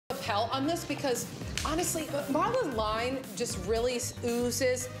tell on this because honestly, Marla's line just really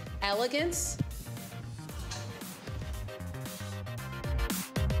oozes elegance.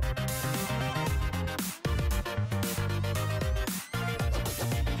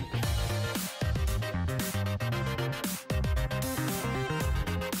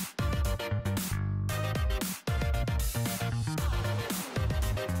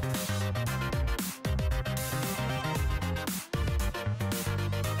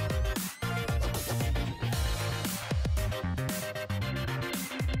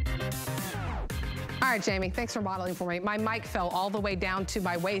 All right, Jamie, thanks for modeling for me. My mic fell all the way down to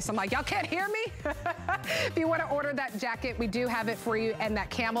my waist. I'm like, y'all can't hear me? If you want to order that jacket, we do have it for you. And that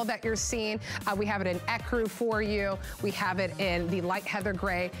camel that you're seeing, we have it in ecru for you. We have it in the light heather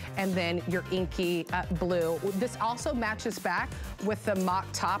gray and then your inky blue. This also matches back with the mock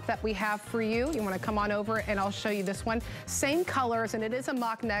top that we have for you. You want to come on over and I'll show you this one. Same colors, and it is a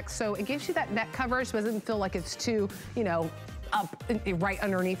mock neck, so it gives you that neck coverage, but doesn't feel like it's too, you know, up right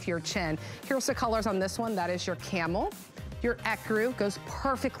underneath your chin. Here's the colors on this one. That is your camel. Your ecru goes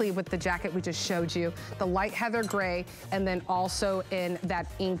perfectly with the jacket we just showed you. The light heather gray, and then also in that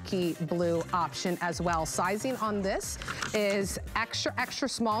inky blue option as well. Sizing on this is extra, extra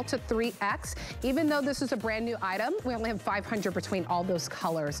small to 3X. Even though this is a brand new item, we only have 500 between all those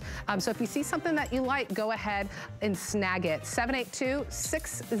colors. So if you see something that you like, go ahead and snag it.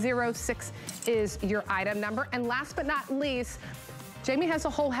 782-606 is your item number. And last but not least, Jamie has a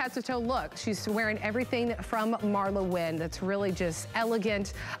whole head to toe look. She's wearing everything from Marla Wynn that's really just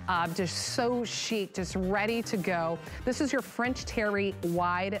elegant, just so chic, just ready to go. This is your French terry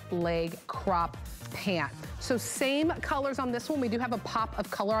wide leg crop pant. So same colors on this one. We do have a pop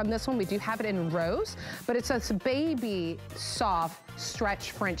of color on this one. We do have it in rose, but it's a baby soft stretch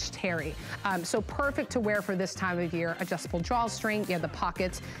French terry. So perfect to wear for this time of year. Adjustable drawstring, you have the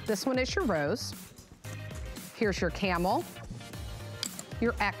pockets. This one is your rose. Here's your camel,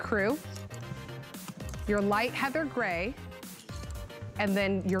 your ecru, your light heather gray, and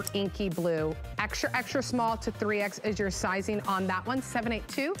then your inky blue. Extra, extra small to 3X is your sizing on that one.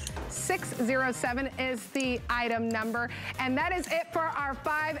 782-607 is the item number. And that is it for our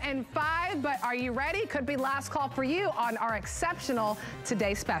 5 and 5, but are you ready? Could be last call for you on our exceptional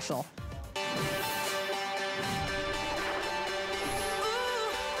Today Special.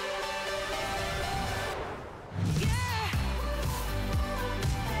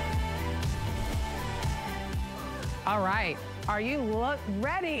 All right, are you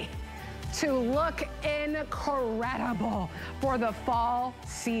ready to look incredible for the fall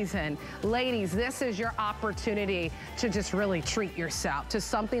season? Ladies, this is your opportunity to just really treat yourself to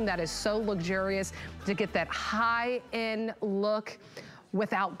something that is so luxurious, to get that high-end look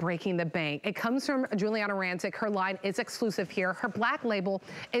without breaking the bank. It comes from Juliana Rancic. Her line is exclusive here. Her black label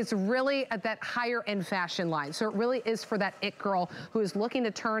is really at that higher end fashion line. So it really is for that it girl who is looking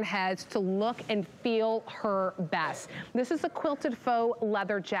to turn heads, to look and feel her best. This is a quilted faux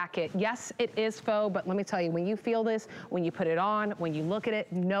leather jacket. Yes, it is faux, but let me tell you, when you feel this, when you put it on, when you look at it,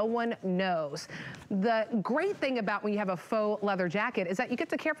 no one knows. The great thing about when you have a faux leather jacket is that you get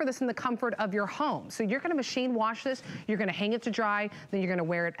to care for this in the comfort of your home. So you're gonna machine wash this, you're gonna hang it to dry, then you're gonna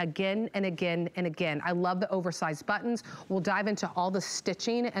wear it again and again and again. I love the oversized buttons. We'll dive into all the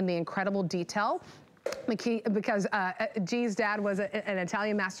stitching and the incredible detail, because G's dad was an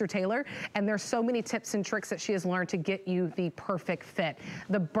Italian master tailor, and there's so many tips and tricks that she has learned to get you the perfect fit.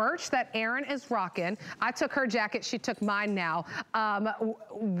 The birch that Erin is rocking, I took her jacket, she took mine now.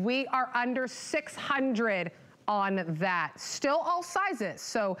 We are under 600 on that. Still all sizes,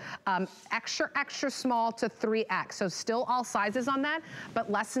 so extra, extra small to 3X. So still all sizes on that,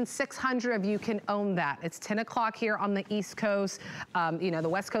 but less than 600 of you can own that. It's 10 o'clock here on the East Coast. You know, the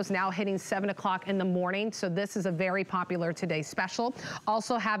West Coast now hitting 7 o'clock in the morning, so this is a very popular Today Special.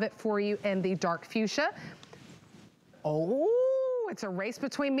 Also have it for you in the dark fuchsia. Oh, it's a race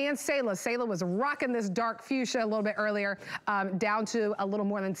between me and Sayla. Sayla was rocking this dark fuchsia a little bit earlier, down to a little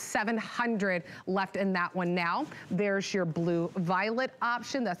more than 700 left in that one now. There's your blue violet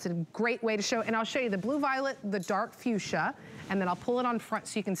option. That's a great way to show, and I'll show you the blue violet, the dark fuchsia, and then I'll pull it on front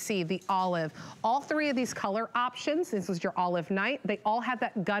so you can see the olive. All three of these color options, this is your olive night, they all have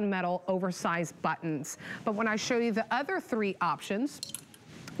that gunmetal oversized buttons. But when I show you the other three options,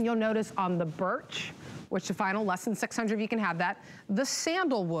 you'll notice on the birch, which the final less than 600 you can have that, the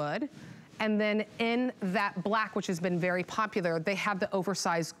sandalwood, and then in that black, which has been very popular, they have the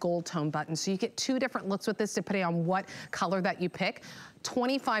oversized gold tone button. So you get two different looks with this depending on what color that you pick.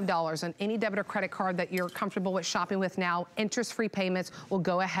 $25 on any debit or credit card that you're comfortable with shopping with now. Interest-free payments will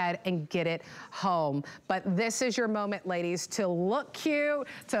go ahead and get it home. But this is your moment, ladies, to look cute,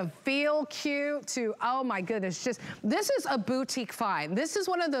 to feel cute, to, oh my goodness, this is a boutique find. This is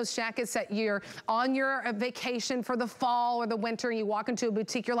one of those jackets that you're on your vacation for the fall or the winter and you walk into a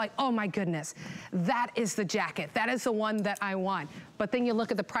boutique, you're like, oh my goodness, that is the jacket. That is the one that I want. But then you look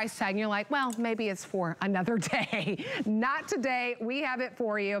at the price tag and you're like, well, maybe it's for another day. Not today. We have it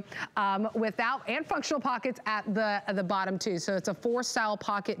for you without, and functional pockets at the bottom too. So it's a 4-style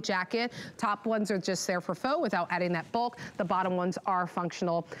pocket jacket. Top ones are just there for faux without adding that bulk. The bottom ones are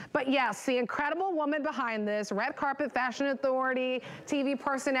functional. But yes, the incredible woman behind this, red carpet fashion authority, TV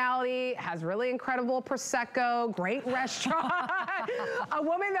personality, has really incredible Prosecco, great restaurant, a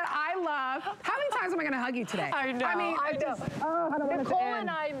woman that I love. How many times am I gonna hug you today? I know. I mean, I know. Nicole and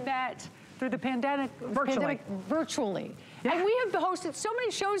I met through the pandemic virtually. Yeah. And we have hosted so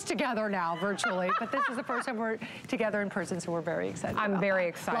many shows together now virtually, but this is the first time we're together in person, so we're very excited. I'm very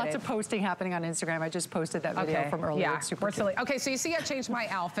excited. Lots of posting happening on Instagram. I just posted that video from earlier. Yeah, it's super we're cute. silly. Okay, so you see I changed my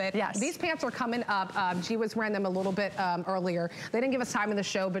outfit. Yes. These pants are coming up. G was wearing them a little bit earlier. They didn't give us time in the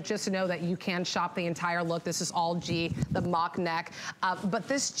show, but just to know that you can shop the entire look. This is all G, the mock neck. But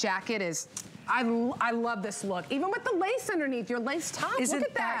this jacket is, I love this look. Even with the lace underneath, your lace top, look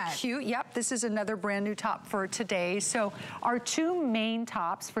at that. Cute? Yep, this is another brand new top for today. So our two main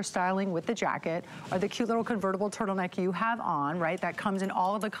tops for styling with the jacket are the cute little convertible turtleneck you have on, right? That comes in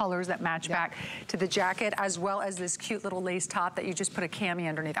all of the colors that match back to the jacket, as well as this cute little lace top that you just put a cami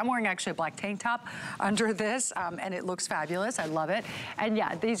underneath. I'm wearing actually a black tank top under this, and it looks fabulous. I love it. And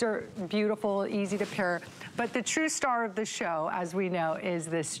yeah, these are beautiful, easy to pair. But the true star of the show, as we know, is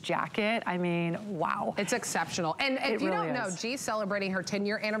this jacket. I mean, wow. It's exceptional. And if you don't know, G's celebrating her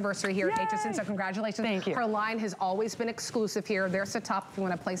 10-year anniversary here at HSN, so congratulations. Thank you. Her line has always been exclusive here. There's the top if you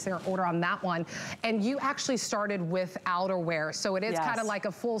want to place their order on that one. And you actually started with outerwear, so it is kind of like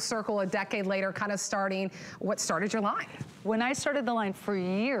a full circle a decade later, kind of starting. What started your line? When I started the line for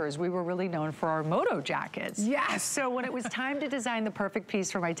years, we were really known for our moto jackets. Yes. So when it was time to design the perfect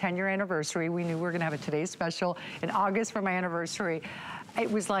piece for my 10-year anniversary, we knew we were gonna have a today's special in August for my anniversary. It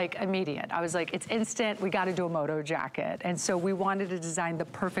was like immediate. I was like, it's instant, we gotta do a moto jacket. And so we wanted to design the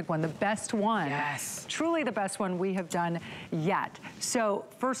perfect one, the best one. Yes. Truly the best one we have done yet. So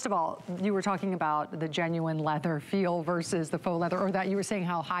first of all, you were talking about the genuine leather feel versus the faux leather, or that you were saying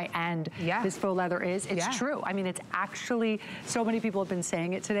how high-end this faux leather is. It's true. I mean, it's actually, so many people have been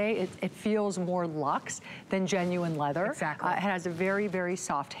saying it today, it feels more luxe than genuine leather. Exactly. It has a very, very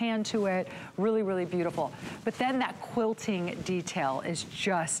soft hand to it, really, really beautiful. But then that quilting detail is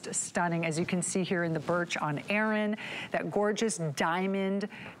just stunning, as you can see here in the birch on Erin. That gorgeous diamond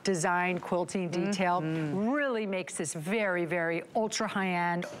design quilting detail really makes this very, very ultra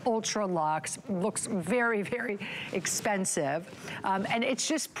high-end, ultra luxe, looks very, very expensive. And it's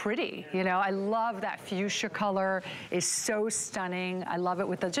just pretty, you know. I love that fuchsia color, is so stunning. I love it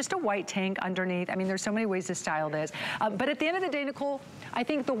with just a white tank underneath. I mean, there's so many ways to style this. But at the end of the day, Nicole, I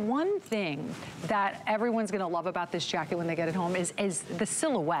think the one thing that everyone's gonna love about this jacket when they get it home is the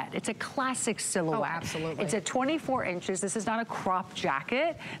silhouette. It's a classic silhouette. Oh, absolutely. It's at 24 inches. This is not a crop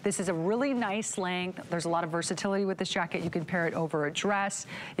jacket. This is a really nice length. There's a lot of versatility with this jacket. You can pair it over a dress,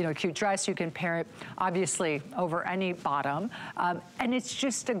 you know, a cute dress. You can pair it, obviously, over any bottom. And it's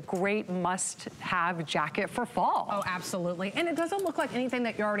just a great must-have jacket for fall. Oh, absolutely. And it doesn't look like anything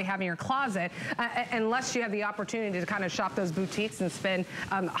that you already have in your closet, unless you have the opportunity to kind of shop those boutiques and spend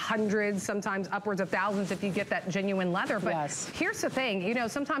hundreds, sometimes upwards of thousands if you get that genuine leather. But here's the thing, you know,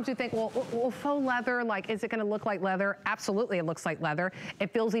 sometimes you think, well, faux leather, like, is it gonna look like leather? Absolutely, it looks like leather.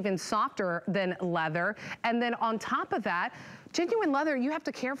 It feels even softer than leather. And then on top of that, genuine leather, you have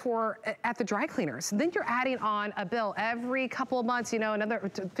to care for at the dry cleaners. Then you're adding on a bill every couple of months, you know, another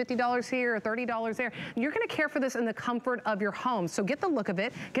 $50 here or $30 there. You're gonna care for this in the comfort of your home. So get the look of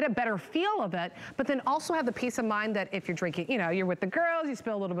it, get a better feel of it, but then also have the peace of mind that if you're drinking, you know, you're with the girls, you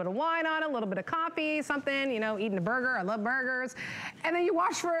spill a little bit of wine on it, a little bit of coffee, something, you know, eating a burger, I love burgers. And then you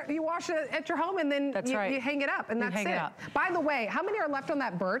wash it at your home and then you hang it up and that's it. By the way, how many are left on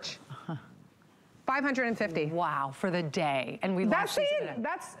that birch? 550. Wow, for the day. And we launched this today.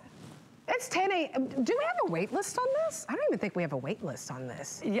 It's 10 a.m. Do we have a wait list on this? I don't even think we have a wait list on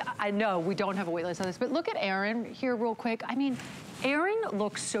this. Yeah, I know we don't have a wait list on this, but look at Erin here real quick. I mean, Erin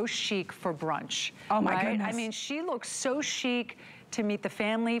looks so chic for brunch. Oh my goodness. I mean, she looks so chic to meet the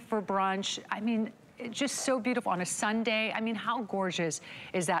family for brunch. I mean, just so beautiful on a Sunday. I mean, how gorgeous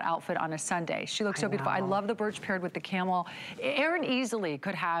is that outfit on a Sunday? She looks so beautiful. I love the birch paired with the camel. Erin easily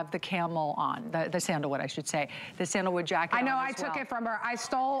could have the camel on, the sandalwood, I should say, the sandalwood jacket. I know, I took it from her. I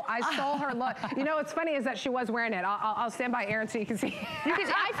stole her look. You know, what's funny is that she was wearing it. I'll stand by Erin so you can see.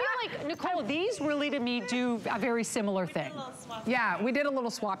 I feel like, Nicole, these really to me do a very similar thing. Yeah, we did a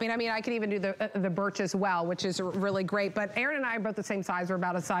little swapping. I mean, I could even do the birch as well, which is really great. But Erin and I are both the same size. We're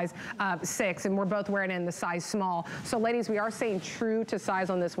about a size 6, and we're both wearing it in the size small. So ladies, we are staying true to size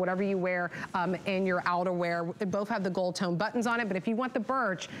on this, whatever you wear in your outerwear. They both have the gold tone buttons on it, but if you want the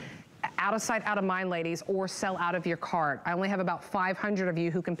birch, out of sight, out of mind, ladies, or sell out of your cart. I only have about 500 of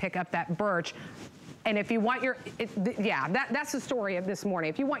you who can pick up that birch. And if you want your, that's the story of this morning.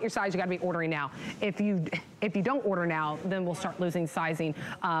 If you want your size, you gotta be ordering now. If you don't order now, then we'll start losing sizing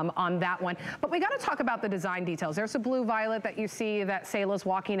on that one. But we gotta talk about the design details. There's a blue violet that you see that Selah's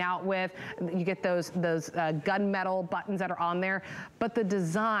walking out with. You get those gunmetal buttons that are on there. But the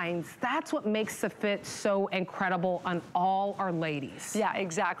designs, that's what makes the fit so incredible on all our ladies. Yeah,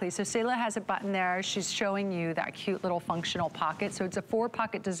 exactly. So Selah has a button there. She's showing you that cute little functional pocket. So it's a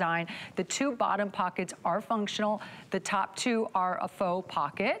 4-pocket design. The 2 bottom pockets are functional. The top 2 are a faux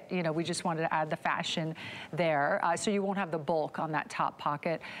pocket. You know, we just wanted to add the fashion there. So you won't have the bulk on that top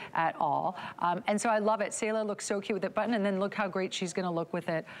pocket at all. And so I love it. Selah looks so cute with it button, and then look how great she's gonna look with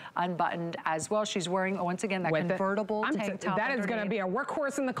it unbuttoned as well. She's wearing, once again, that convertible tank top. That is gonna be a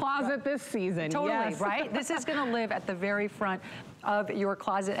workhorse in the closet this season. Totally, yes. Right? This is gonna live at the very front of your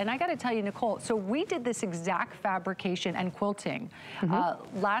closet. And I gotta tell you, Nicole, so we did this exact fabrication and quilting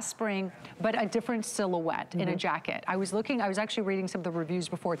last spring, but a different silhouette in a jacket. I was actually reading some of the reviews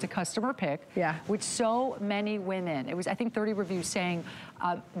before. It's a customer pick, with so many women. It was, I think, 30 reviews saying,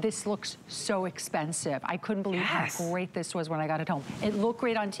 this looks so expensive. I couldn't believe how great this was when I got it home. It looked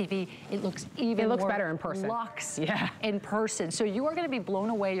great on TV. It looks even more better in person. Luxe in person. So you are gonna be blown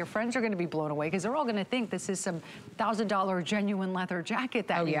away. Your friends are gonna be blown away because they're all gonna think this is some $1,000 genuine leather jacket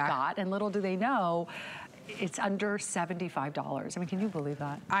that you got, and little do they know, it's under $75. I mean, can you believe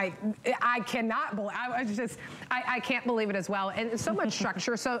that? I cannot believe, I can't believe it as well. And so much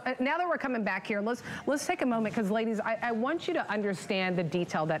structure. So now that we're coming back here, let's take a moment, because ladies, I want you to understand the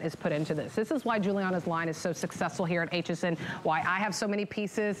detail that is put into this. This is why Giuliana's line is so successful here at HSN, why I have so many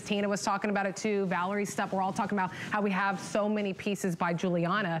pieces. Tina was talking about it too, Valerie Stupp, we're all talking about how we have so many pieces by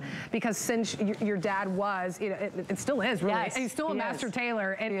Giuliana, because since your dad was, it still is really, he's still a master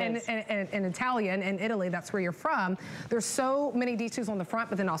tailor in Italian, in Italy, that's where you're from. There's so many details on the front,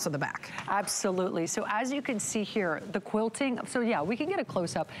 but then also the back. Absolutely. So as you can see here, the quilting, so yeah, we can get a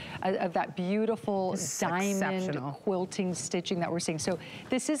close-up of that beautiful diamond quilting stitching that we're seeing. So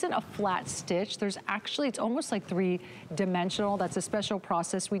this isn't a flat stitch. There's actually, it's almost like 3-dimensional. That's a special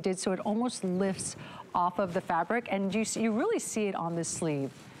process we did, so it almost lifts off of the fabric, and you really see it on the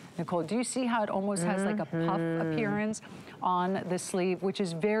sleeve. Nicole, do you see how it almost has like a puff appearance on the sleeve, which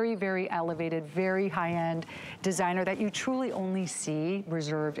is very, very elevated, very high-end designer that you truly only see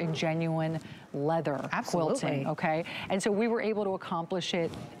reserved in genuine leather quilting, okay? And so we were able to accomplish it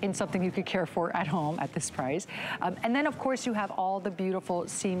in something you could care for at home at this price. And then, of course, you have all the beautiful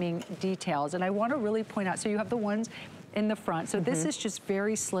seaming details. And I want to really point out, so you have the ones in the front. So this is just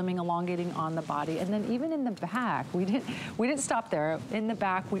very slimming, elongating on the body. And then even in the back, we didn't stop there. In the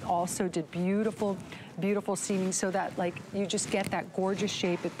back, we also did beautiful, beautiful seaming so that like you just get that gorgeous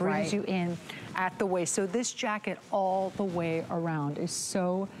shape. It brings you in at the waist. So this jacket all the way around is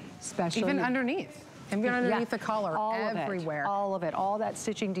so special. Even underneath. And underneath the collar, everywhere. All of it, all that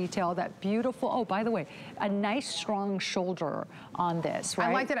stitching detail, that beautiful, oh, by the way, a nice strong shoulder on this, right?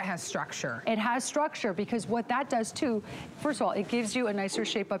 I like that it has structure. It has structure because what that does too, first of all, it gives you a nicer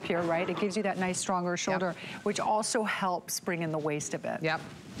shape up here, right? It gives you that nice stronger shoulder, which also helps bring in the waist a bit.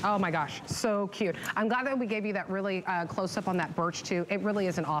 Oh my gosh, so cute. I'm glad that we gave you that really close up on that birch too. It really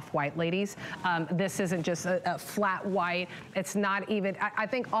is an off-white, ladies. This isn't just a flat white. It's not even, I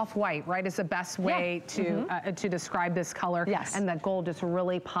think off-white, right, is the best way to describe this color. And that gold just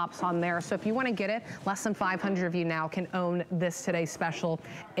really pops on there. So if you want to get it, less than 500 of you now can own this today special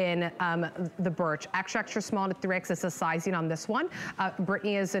in the birch. Extra, extra small to 3X is the sizing on this one.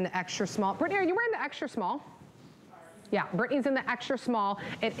 Brittany is an extra small. Brittany, are you wearing the extra small? Yeah, Brittany's in the extra small.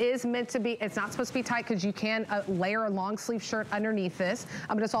 It is meant to be, it's not supposed to be tight because you can layer a long sleeve shirt underneath this,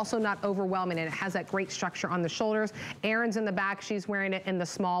 but it's also not overwhelming, and it has that great structure on the shoulders. Erin's in the back, she's wearing it in the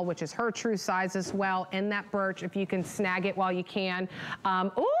small, which is her true size as well, in that birch, if you can snag it while you can.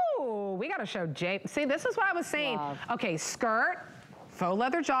 Ooh, we gotta show Jay. See, this is what I was saying. Okay, skirt, faux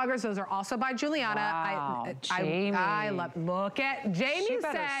leather joggers. Those are also by Juliana. Wow, Jamie. I love, look at, Jamie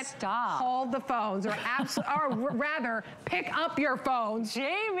said, stop. hold the phones, or rather, pick up your phones.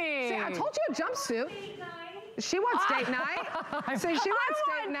 Jamie. See, I told you a jumpsuit. She wants date night. So she wants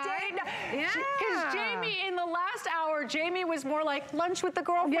date night. Yeah. Because Jamie, in the last hour, Jamie was more like lunch with the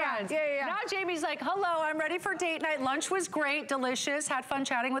girlfriends. Yeah. Now Jamie's like, hello, I'm ready for date night. Lunch was great, delicious, had fun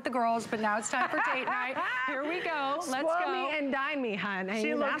chatting with the girls, but now it's time for date night. Here we go. Let's go. Spoil me and dine me, hun.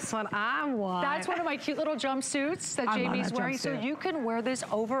 Hey, that's what I want. That's one of my cute little jumpsuits that Jamie's wearing. So you can wear this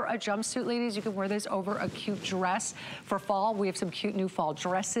over a jumpsuit, ladies. You can wear this over a cute dress for fall. We have some cute new fall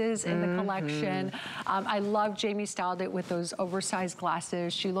dresses in the collection. I love Jamie styled it with those oversized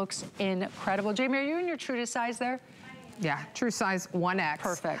glasses. She looks incredible. Jamie, are you in your true to size there? Yeah, true size 1X.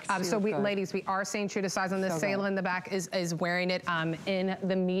 Perfect. So ladies, we are saying true to size on this. Sayla in the back is wearing it in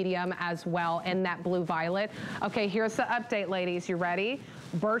the medium as well, in that blue violet. Okay, here's the update, ladies. You ready?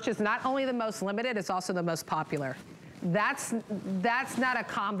 Birch is not only the most limited, it's also the most popular. That's not a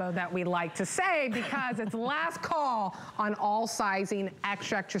combo that we like to say, because it's last call on all sizing,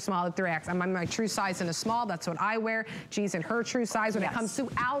 extra small to 3X. I'm on my true size in a small, that's what I wear. G's in her true size. When it comes to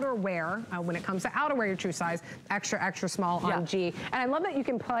outerwear, your true size, extra small on G. And I love that you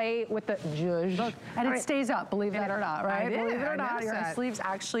can play with the zhuzh. Look, and it stays up, believe that or not, right? Believe it or not, your sleeves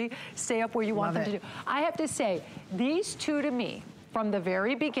actually stay up where you want them to do. I have to say, these two to me, from the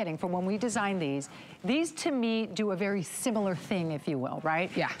very beginning, from when we designed these to me do a very similar thing, if you will,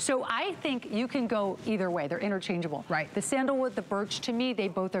 right? Yeah. So I think you can go either way. They're interchangeable. Right. The sandalwood, the birch, to me, they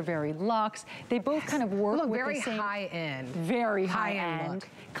both are very luxe. They both kind of work with very the same. high end. Very high end. Look.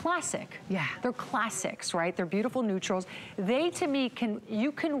 Classic. Yeah. They're classics, right? They're beautiful neutrals. They, to me,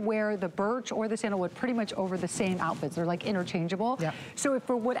 you can wear the birch or the sandalwood pretty much over the same outfits. They're like interchangeable. Yeah. So if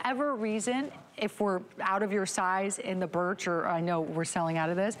for whatever reason, if we're out of your size in the birch, or I know we're selling out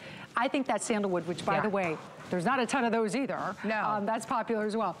of this, I think that sandalwood, which by the way, there's not a ton of those either. No. That's popular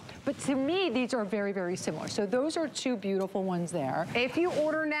as well. But to me, these are very, very similar. So those are two beautiful ones there. If you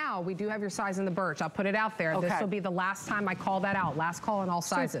order now, we do have your size in the birch. I'll put it out there. Okay. This will be the last time I call that out. Last call in all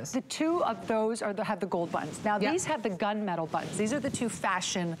sizes. So the two of those have the gold buttons. Now these have the gunmetal buttons. These are the two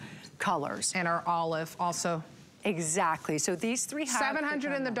fashion colors. And our olive also. Exactly. So these three have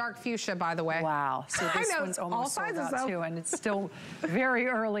 700 in the dark fuchsia, by the way. Wow. So this one's almost sold out too, and it's still very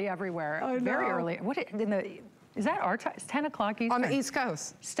early everywhere. Very early. Is that our time? It's 10 o'clock Eastern. On the East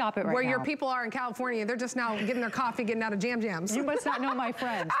Coast. Stop it right now. Where your people are in California, they're just now getting their coffee, getting out of Jam Jams. You must not know my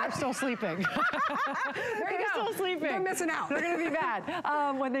friends. They're still sleeping. They're still sleeping. They're missing out. They're going to be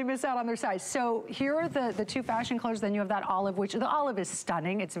bad when they miss out on their size. So here are the two fashion colors. Then you have that olive, which the olive is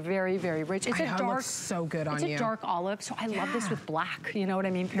stunning. It's very, very rich. It's a dark. It looks so good on you. It's a dark olive. So I love this with black. You know what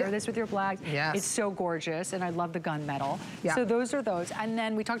I mean? Pair this with your blacks. Yes. It's so gorgeous, and I love the gunmetal. Yeah. So those are those. And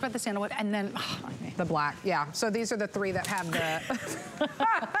then we talked about the sandalwood, and then the black. Yeah. So these are the three that have the.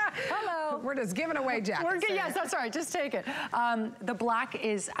 Hello. We're just giving away jackets. Yes, that's right. Just take it. The black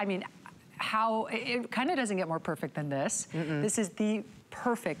is, I mean, it kind of doesn't get more perfect than this. This is the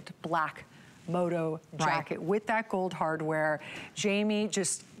perfect black moto jacket with that gold hardware. Jamie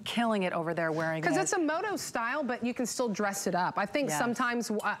just killing it over there wearing it. Because it's a moto style, but you can still dress it up. I think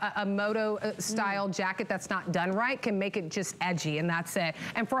sometimes a moto style jacket that's not done right can make it just edgy, and that's it.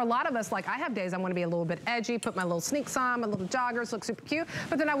 And for a lot of us, like I have days I want to be a little bit edgy, put my little sneaks on, my little joggers, look super cute,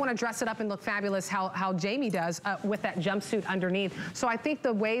 but then I want to dress it up and look fabulous how Jamie does with that jumpsuit underneath. So I think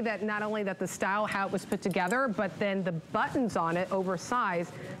the way that not only that the style, how it was put together, but then the buttons on it,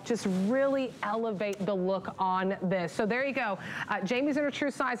 oversized, just really elevate the look on this. So there you go. Jamie's in her true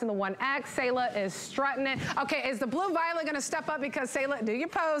size in the 1X. Sayla is strutting it. Okay, is the blue violet gonna step up? Because Sayla, do your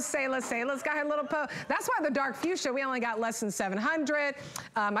pose, Sayla. Sayla's got her little pose. That's why the dark fuchsia, we only got less than 700.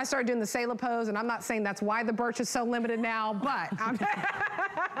 I started doing the Sayla pose, and I'm not saying that's why the birch is so limited now, but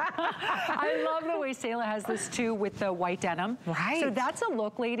I love the way Sayla has this too with the white denim. Right. So that's a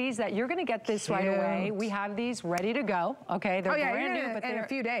look, ladies, that you're gonna get this right away. We have these ready to go. Okay, they're brand new, but in a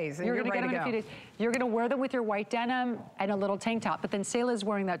few days. You're gonna get them in a few days. You're gonna wear them with your white denim and a little tank top, but then Sayla's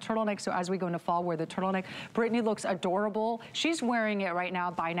wearing that turtleneck, so as we go into fall, wear the turtleneck. Brittany looks adorable. She's wearing it right now,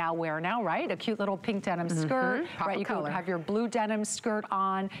 buy now, wear now, right? A cute little pink denim skirt, right? You could have your blue denim skirt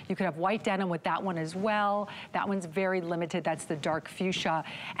on. You could have white denim with that one as well. That one's very limited. That's the dark fuchsia.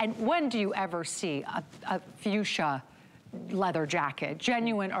 And when do you ever see a fuchsia leather jacket,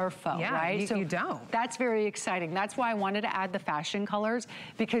 genuine or faux, right? So you don't. That's very exciting. That's why I wanted to add the fashion colors,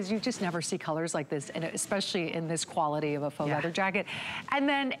 because you just never see colors like this, and especially in this quality of a faux leather jacket. And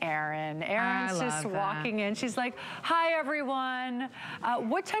then Erin's just walking in. She's like, hi everyone.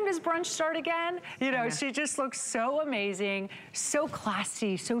 What time does brunch start again? You know, she just looks so amazing, so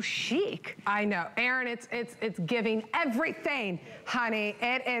classy, so chic. I know, Erin, it's giving everything, honey.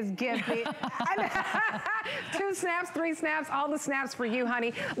 It is giving 2 snaps, 3 snaps, all the snaps for you,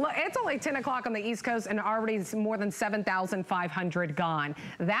 honey. Look, it's only 10 o'clock on the East Coast and already more than 7,500 gone.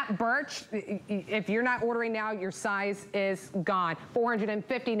 That birch, if you're not ordering now, your size is gone.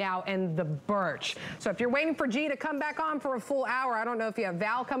 450 now in the birch. So if you're waiting for G to come back on for a full hour, I don't know if you have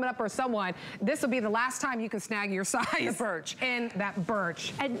Val coming up or someone, this will be the last time you can snag your size. The birch. In that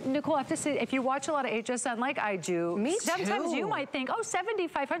birch. And Nicole, I have to say, if you watch a lot of HSN like I do, sometimes you might think, oh,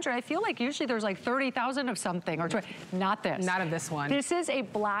 7,500. I feel like usually there's like 30,000 of something or 20. Not this. Not of this one. This is a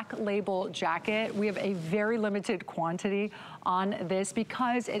black label jacket. We have a very limited quantity on this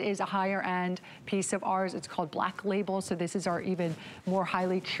because it is a higher end piece of ours. It's called Black Label, so this is our even more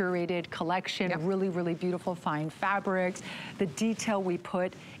highly curated collection. Really, really beautiful, fine fabrics. The detail we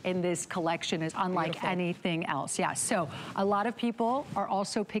put in this collection is unlike anything else. Yeah, so a lot of people are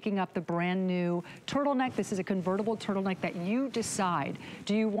also picking up the brand new turtleneck. This is a convertible turtleneck that you decide.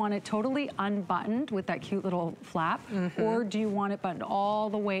 Do you want it totally unbuttoned with that cute little flap, or do you want it buttoned all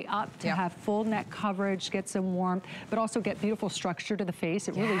the way up to have full neck coverage, get some warmth, but also get beautiful structure to the face?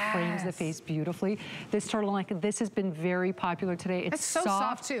 It really frames the face beautifully. This turtleneck, this has been very popular today. It's so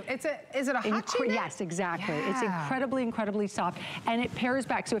soft too. Is it a hot neck? Yes, exactly. It's incredibly, incredibly soft, and it pairs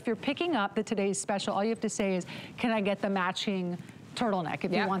back. So if you're picking up the today's special, all you have to say is, can I get the matching turtleneck?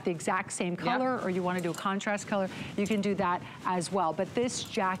 If you want the exact same color or you want to do a contrast color, you can do that as well. But this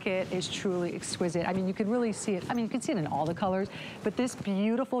jacket is truly exquisite. I mean, you can really see it. I mean, you can see it in all the colors, but this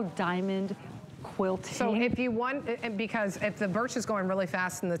beautiful diamond quilting. So if you want, because if the birch is going really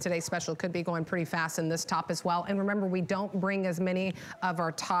fast in the Today Special, it could be going pretty fast in this top as well. And remember, we don't bring as many of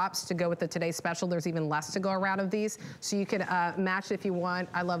our tops to go with the Today Special. There's even less to go around of these. So you could match if you want.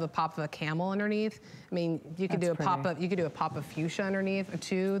 I love a pop of a camel underneath. I mean, you could do a pop of fuchsia underneath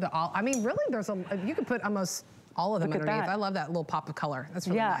too. I mean, really, you could put almost all of them underneath. I love that little pop of color. That's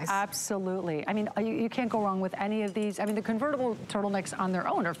really nice. Yeah, absolutely. I mean, you can't go wrong with any of these. I mean, the convertible turtlenecks on their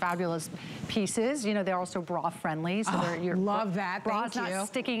own are fabulous pieces. You know, they're also bra friendly. So your love that. Bra's not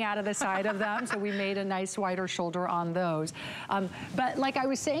sticking out of the side of them. So we made a nice wider shoulder on those. But like I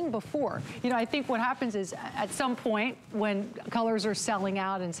was saying before, you know, I think what happens is at some point when colors are selling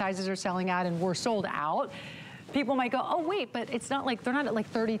out and sizes are selling out and we're sold out, people might go, oh wait, but it's not like, they're not at like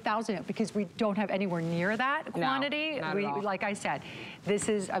 30,000 yet, because we don't have anywhere near that quantity. No, not at all. Like I said, this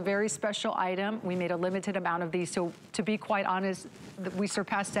is a very special item. We made a limited amount of these. So to be quite honest, we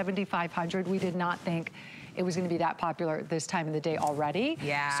surpassed 7,500. We did not think it was going to be that popular this time of the day already.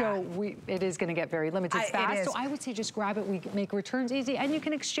 Yeah. So it is going to get very limited fast. So I would say just grab it. We make returns easy, and you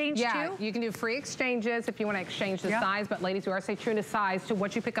can exchange too. Yeah, you can do free exchanges if you want to exchange the size. But ladies, we are stay true to size to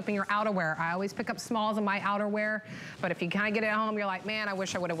what you pick up in your outerwear. I always pick up smalls in my outerwear, but if you kind of get it at home, you're like, man, I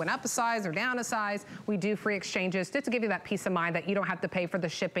wish I would have went up a size or down a size. We do free exchanges just to give you that peace of mind that you don't have to pay for the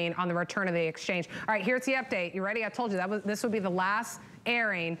shipping on the return of the exchange. All right, here's the update. You ready? I told you this would be the last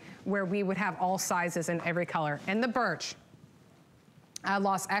airing where we would have all sizes in every color. And the birch, I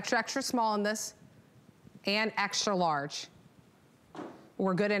lost extra small in this and extra large.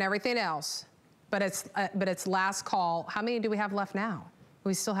 We're good in everything else, but it's last call. How many do we have left now?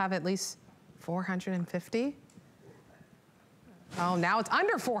 We still have at least 450. Oh, now it's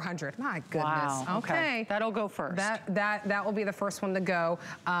under 400. My goodness. Wow. Okay. That'll go first. That will be the first one to go.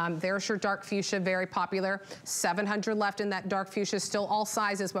 There's your dark fuchsia, very popular. 700 left in that dark fuchsia, still all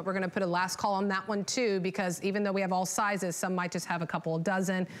sizes, but we're going to put a last call on that one too, because even though we have all sizes, some might just have a couple of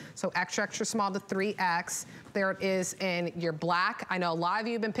dozen. So extra small to 3X. There it is in your black. I know a lot of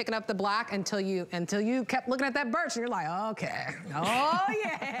you have been picking up the black until you kept looking at that birch and you're like, okay. Oh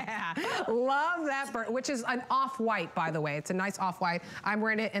yeah. Love that birch, which is an off-white, by the way. It's a nice off-white. I'm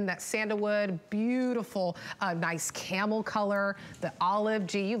wearing it in that sandalwood, beautiful, nice camel color, the olive.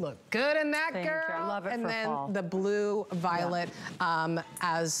 Gee, you look good in that, girl. Thank you. I love it and for then fall. The blue violet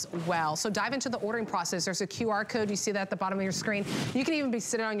as well. So dive into the ordering process. There's a QR code. You see that at the bottom of your screen. You can even be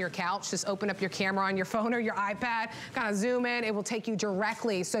sitting on your couch. Just open up your camera on your phone or your iPad, kind of zoom in. It will take you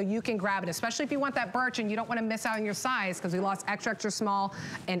directly so you can grab it, especially if you want that birch and you don't want to miss out on your size, because we lost extra small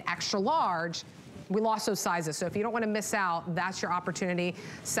and extra large. we lost those sizes. So if you don't want to miss out, that's your opportunity.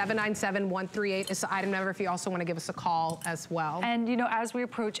 797-138 is the item number if you also want to give us a call as well. And you know, as we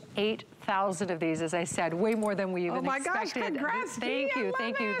approach 8,000 of these, as I said, way more than we even expected. Oh my gosh, congrats,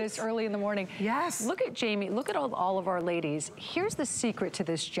 Thank you, this early in the morning. Yes. Look at Jamie, look at all of our ladies. Here's the secret to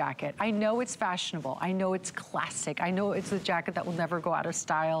this jacket. I know it's fashionable, I know it's classic, I know it's a jacket that will never go out of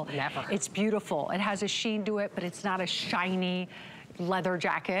style. Never. It's beautiful, it has a sheen to it, but it's not a shiny leather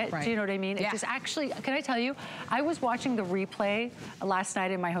jacket. Right. Do you know what I mean? Yeah. It just actually, can I tell you, I was watching the replay last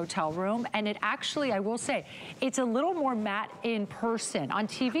night in my hotel room, and it actually, I will say, it's a little more matte in person. On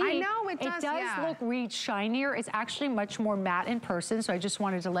TV, I know, it does look read shinier. It's actually much more matte in person, so I just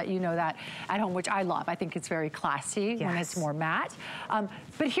wanted to let you know that at home, which I love. I think it's very classy when it's more matte.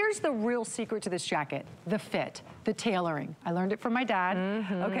 But here's the real secret to this jacket, the fit, the tailoring. I learned it from my dad.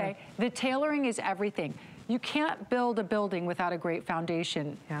 Okay, the tailoring is everything. You can't build a building without a great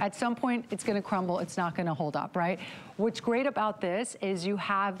foundation. At some point, it's gonna crumble, it's not gonna hold up, right? What's great about this is you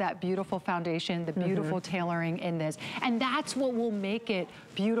have that beautiful foundation, the beautiful tailoring in this, and that's what will make it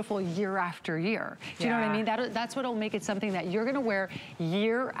beautiful year after year. Do you know what I mean? That's what'll make it something that you're gonna wear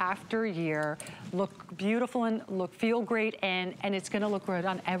year after year, look beautiful and feel great, and it's gonna look good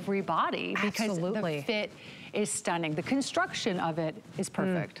on every body because the fit is stunning. The construction of it is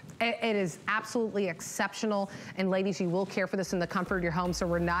perfect. It is absolutely exceptional. And ladies, you will care for this in the comfort of your home, so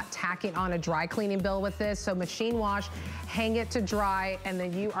we're not tacking on a dry cleaning bill with this. So machine wash, hang it to dry, and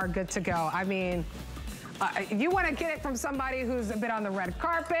then you are good to go. I mean, you want to get it from somebody who's been on the red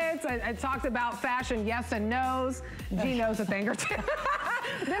carpets and talked about fashion yes and no's. G knows a thing or two.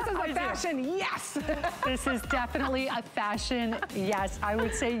 This is a fashion yes. This is definitely a fashion yes. I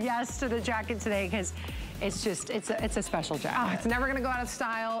would say yes to the jacket today because it's just, it's a special jacket. Oh, it's never gonna go out of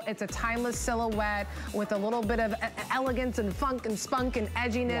style. It's a timeless silhouette with a little bit of elegance and funk and spunk and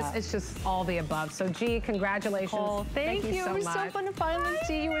edginess. It's just all the above. So G, congratulations. Oh, thank you. So It was much. so fun to finally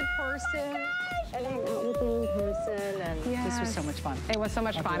see you in person. And hang out with you in person, and this was so much fun. It was so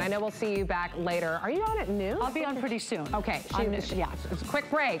much fun. I know we'll see you back later. Are you on at noon? I'll be on pretty soon. Okay, yeah, it's a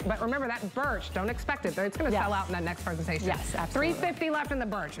quick break, but remember that birch, don't expect it. It's gonna sell out in that next presentation. Yes, absolutely. 350 left in the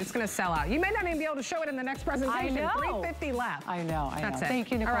birch. It's gonna sell out. You may not even be able to show it in the next presentation. I know. 350 left. I know. That's it.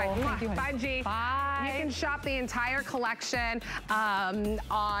 Thank you, Nicole. All right, Thank you, bye, G. Bye. You can shop the entire collection on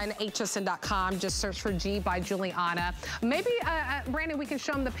hsn.com. Just search for G by Juliana. Maybe, Brandon, we can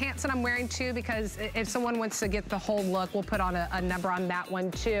show them the pants that I'm wearing too, because if someone wants to get the whole look, we'll put on a number on that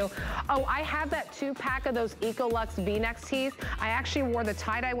one too. Oh, I have that 2-pack of those Ecolux V-neck tees. I actually wore the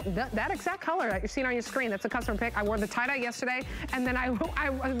tie-dye, that exact color that you're seeing on your screen. That's a customer pick. I wore the tie-dye yesterday, and then I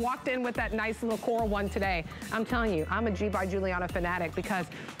walked in with that nice little coral one today. I'm telling you, I'm a G by Juliana fanatic because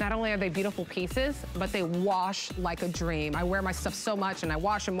not only are they beautiful pieces, but they wash like a dream. I wear my stuff so much, and I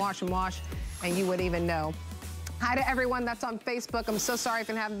wash and wash and wash, and you wouldn't even know. Hi to everyone that's on Facebook. I'm so sorry if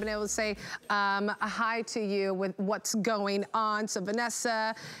I haven't been able to say a hi to you with what's going on. So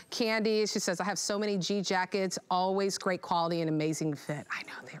Vanessa, Candy, she says, I have so many G jackets, always great quality and amazing fit. I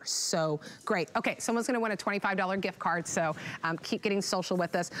know, they are so great. Okay, someone's gonna win a $25 gift card, so keep getting social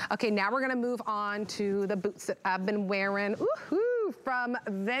with us. Okay, now we're gonna move on to the boots that I've been wearing. Woohoo! From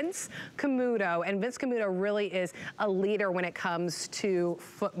Vince Camuto, and Vince Camuto really is a leader when it comes to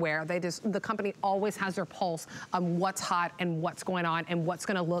footwear. The company always has their pulse on what's hot and what's going on and what's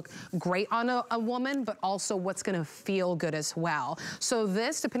gonna look great on a woman, but also what's gonna feel good as well. So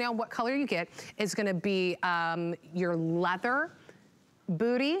this, depending on what color you get, is gonna be your leather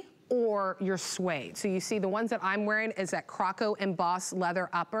booty or your suede. So you see the ones that I'm wearing is that Croco embossed leather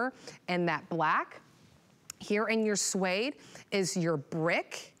upper and that black. Here in your suede is your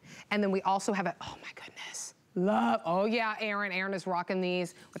brick. And then we also have it, oh my goodness. Oh yeah, Aaron is rocking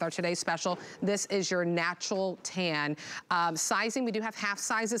these with our today's special. This is your natural tan. Sizing, we do have half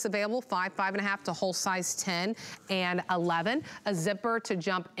sizes available, 5, 5.5 to whole size 10 and 11. A zipper to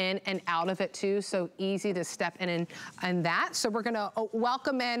jump in and out of it too, so easy to step in and that. So we're gonna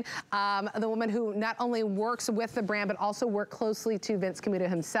welcome in the woman who not only works with the brand, but also worked closely to Vince Camuto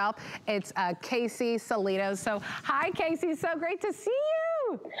himself. It's Casey Salido. So hi Casey, so great to see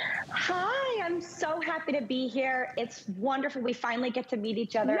you. Hi, I'm so happy to be here. It's wonderful. We finally get to meet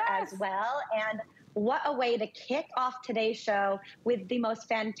each other as well. And what a way to kick off today's show with the most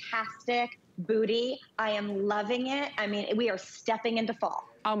fantastic booty. I am loving it. I mean, we are stepping into fall.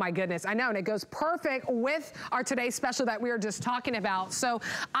 Oh my goodness, I know, and it goes perfect with our today's special that we were just talking about. So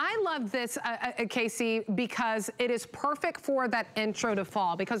I love this, Casey, because it is perfect for that intro to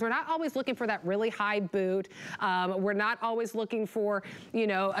fall, because we're not always looking for that really high boot. We're not always looking for, you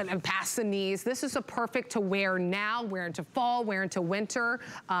know, past the knees. This is a perfect to wear now, wear into fall, wear into winter,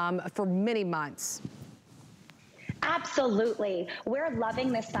 for many months. Absolutely. We're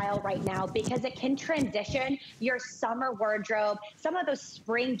loving this style right now because it can transition your summer wardrobe, some of those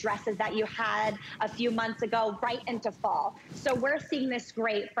spring dresses that you had a few months ago, right into fall. So we're seeing this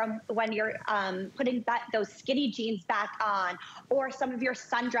great from when you're putting those skinny jeans back on, or some of your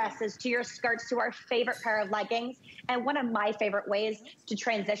sundresses to your skirts to our favorite pair of leggings. And one of my favorite ways to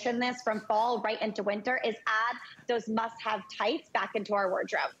transition this from fall right into winter is add those must-have tights back into our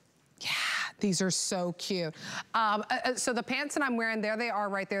wardrobe. Yeah, these are so cute. So the pants that I'm wearing, there they are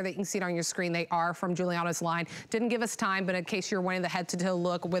right there. That you can see it on your screen. They are from Giuliana's line. Didn't give us time, but in case you're wanting the head-to-toe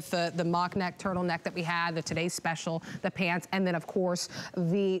look with the mock neck, turtleneck that we had, the today's special, the pants, and then of course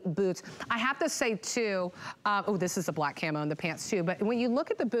the boots. I have to say too, oh, this is the black camo in the pants too, but when you look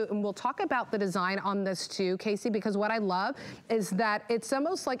at the boot, and we'll talk about the design on this too, Casey, because what I love is that it's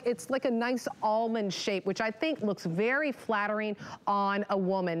almost like, it's like a nice almond shape, which I think looks very flattering on a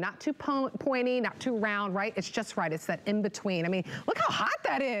woman. Not too pointy, not too round, right? It's just right. It's that in between. I mean, look how hot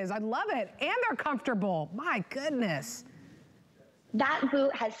that is. I love it. And they're comfortable. My goodness. That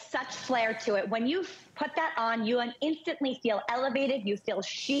boot has such flair to it. When you put that on, you instantly feel elevated, you feel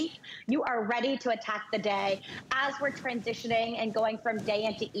chic, you are ready to attack the day. As we're transitioning and going from day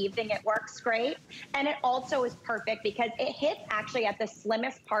into evening, it works great. And it also is perfect because it hits actually at the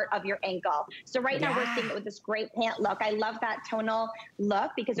slimmest part of your ankle. So right now we're seeing it with this great pant look. I love that tonal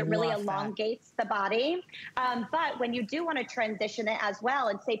look because it really elongates the body. But when you do want to transition it as well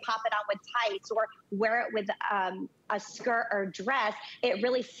and say pop it on with tights or wear it with a skirt or dress, it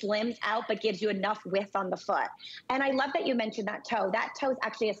really slims out but gives you enough width on the foot. And I love that you mentioned that toe. That toe is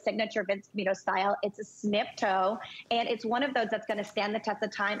actually a signature Vince Camuto style. It's a snip toe, and it's one of those that's going to stand the test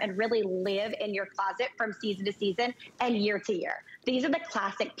of time and really live in your closet from season to season and year to year. These are the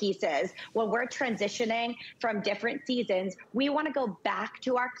classic pieces. When we're transitioning from different seasons, we want to go back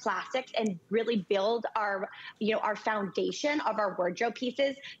to our classics and really build our, you know, our foundation of our wardrobe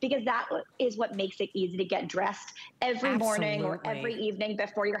pieces, because that is what makes it easy to get dressed every morning or every evening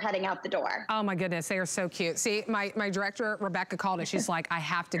before you're heading out the door. Oh my goodness, they are so cute. See, my director, Rebecca, called it. She's like, I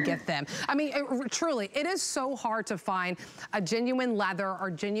have to get them. I mean, truly, it is so hard to find a genuine leather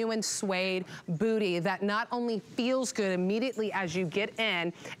or genuine suede booty that not only feels good immediately as you get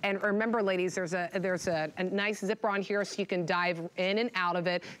in, and remember, ladies, there's a nice zipper on here so you can dive in and out of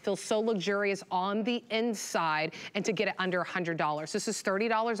it. Feels so luxurious on the inside, and to get it under $100. This is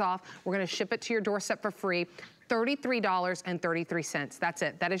 $30 off. We're gonna ship it to your doorstep for free. $33.33. That's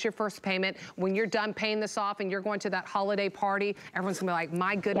it. That is your first payment. When you're done paying this off and you're going to that holiday party, everyone's gonna be like,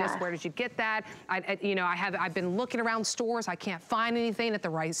 my goodness, where did you get that? I've been looking around stores. I can't find anything at the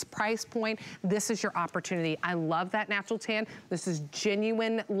right price point. This is your opportunity. I love that natural tan. This is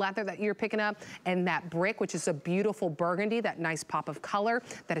genuine leather that you're picking up, and that brick, which is a beautiful burgundy, that nice pop of color.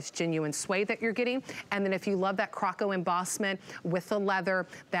 That is genuine suede that you're getting. And then if you love that croco embossment with the leather,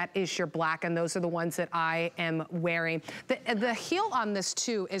 that is your black, and those are the ones that I am wearing. The heel on this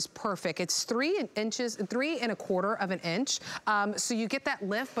too is perfect. It's 3 1/4 of an inch. So you get that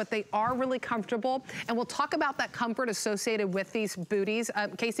lift, but they are really comfortable. And we'll talk about that comfort associated with these booties,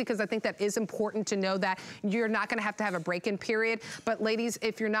 Casey, because I think that is important to know that you're not gonna have to have a break-in period. But ladies,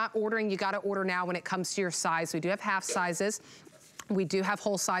 if you're not ordering, you gotta order now when it comes to your size. We do have half sizes. We do have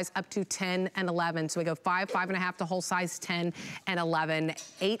whole size up to 10 and 11. So we go 5, 5.5 to whole size 10 and 11.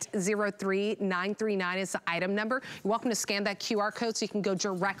 803939 is the item number. You're welcome to scan that QR code so you can go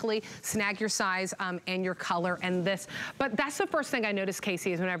directly, snag your size and your color and this. But that's the first thing I noticed,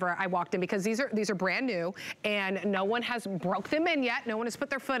 Casey, is whenever I walked in, because these are brand new and no one has broke them in yet. No one has put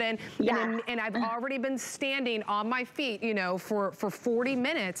their foot in. And I've already been standing on my feet, you know, for 40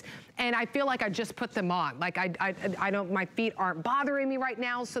 minutes. And I feel like I just put them on. Like I don't, my feet aren't bothering me right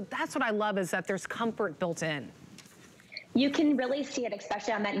now. So that's what I love, is that there's comfort built in. You can really see it,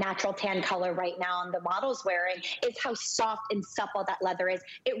 especially on that natural tan color right now on the model's wearing, is how soft and supple that leather is.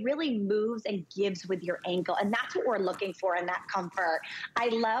 It really moves and gives with your ankle, and that's what we're looking for in that comfort. I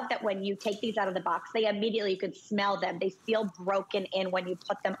love that when you take these out of the box, they immediately, you could smell them. They feel broken in when you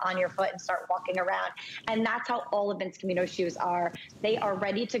put them on your foot and start walking around. And that's how all of Vince Camuto shoes are. They are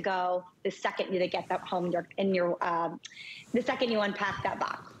ready to go the second you get that home the second you unpack that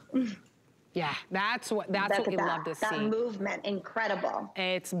box. Yeah, that's what we love to see. That movement, incredible.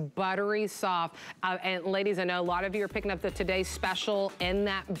 It's buttery soft. And ladies, I know a lot of you are picking up the Today's Special in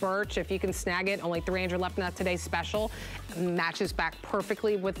that birch. If you can snag it, only 300 left in that Today's Special. Matches back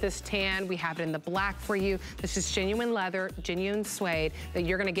perfectly with this tan. We have it in the black for you. This is genuine leather, genuine suede that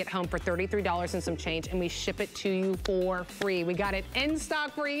you're gonna get home for $33 and some change, and we ship it to you for free. We got it in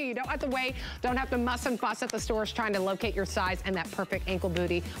stock for you. You don't have to wait, don't have to muss and fuss at the stores trying to locate your size and that perfect ankle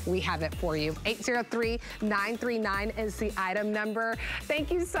booty. We have it for you. 803-939 is the item number.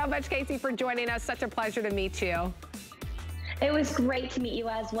 Thank you so much, Casey, for joining us. Such a pleasure to meet you. It was great to meet you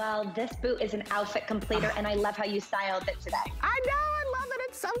as well. This boot is an outfit completer, and I love how you styled it today. I know, I love it.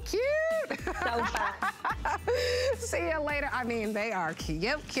 It's so cute. So fun. See you later. I mean, they are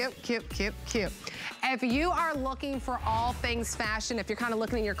cute, cute, cute, cute, cute. If you are looking for all things fashion, if you're kind of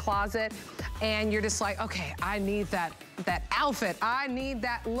looking in your closet and you're just like, okay, I need that outfit, I need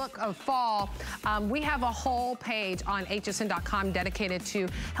that look of fall, we have a whole page on hsn.com dedicated to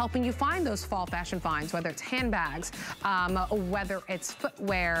helping you find those fall fashion finds, whether it's handbags, whether it's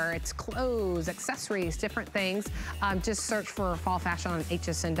footwear, it's clothes, accessories, different things. Just search for fall fashion on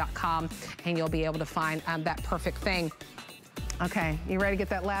hsn.com and you'll be able to find that perfect thing. Okay, you ready to get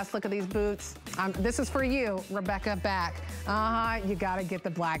that last look of these boots? This is for you, Rebecca Back. You gotta get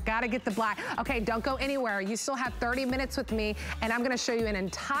the black, gotta get the black. Okay, don't go anywhere. You still have 30 minutes with me, and I'm gonna show you an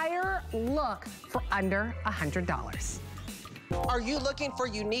entire look for under $100. Are you looking for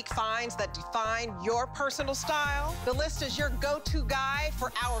unique finds that define your personal style? The List is your go-to guide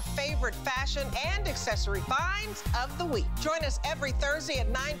for our favorite fashion and accessory finds of the week. Join us every Thursday at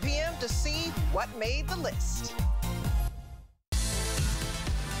 9 p.m. to see what made the list.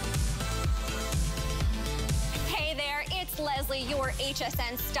 Hey there, it's Leslie, your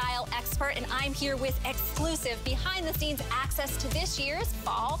HSN style expert, and I'm here with exclusive behind-the-scenes access to this year's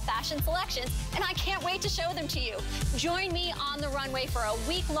fall fashion selections, and I can't wait to show them to you. Join me on the runway for a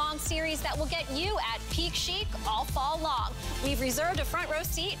week-long series that will get you at peak chic all fall long. We've reserved a front row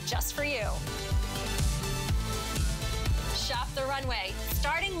seat just for you. Shop the runway,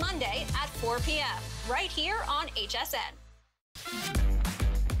 starting Monday at 4 p.m., right here on HSN.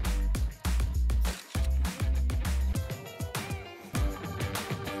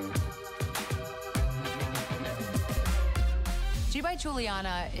 G by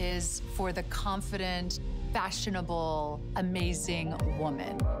Giuliana is for the confident, fashionable, amazing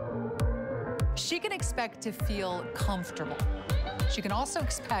woman. She can expect to feel comfortable. She can also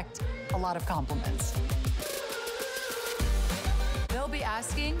expect a lot of compliments. They'll be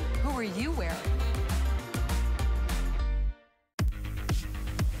asking, who are you wearing?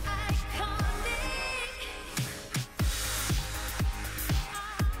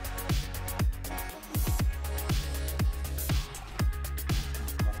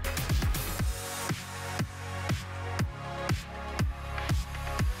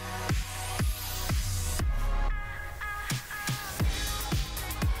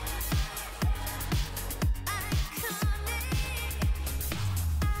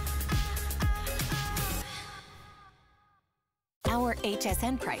 Our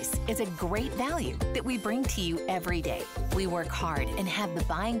HSN price is a great value that we bring to you every day. We work hard and have the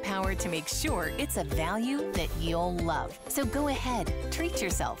buying power to make sure it's a value that you'll love. So go ahead, treat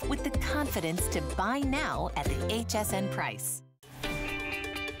yourself with the confidence to buy now at the HSN price.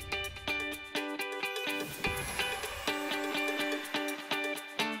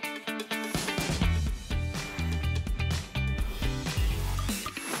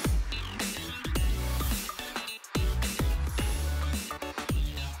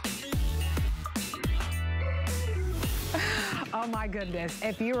 Oh my goodness,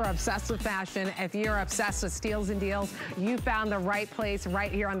 if you're obsessed with fashion, if you're obsessed with steals and deals, you found the right place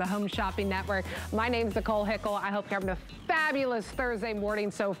right here on the Home Shopping Network. My name's Nicole Hickle. I hope you're having a fabulous Thursday morning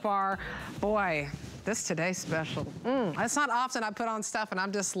so far. Boy, this Today's Special. It's not often I put on stuff and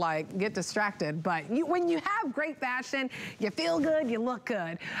I'm just like, get distracted. But when you have great fashion, you feel good, you look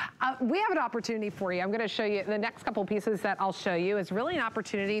good. We have an opportunity for you. I'm gonna show you, the next couple pieces that I'll show you is really an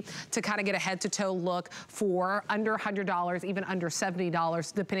opportunity to kind of get a head to toe look for under $100, even under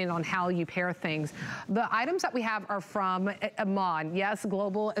 $70, depending on how you pair things. The items that we have are from Iman. Yes,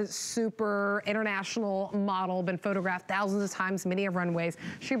 global, super international model, been photographed thousands of times, many of runways.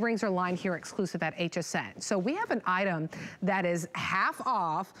 She brings her line here exclusive at HSN. So we have an item that is half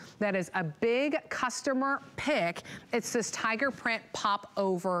off, that is a big customer pick. It's this tiger print pop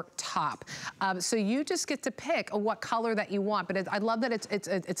over top. So you just get to pick what color that you want, but I love that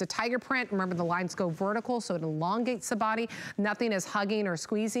it's a tiger print. Remember, the lines go vertical, so it elongates the body. Nothing is hugging or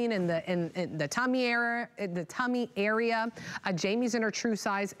squeezing in the tummy area. Jamie's in her true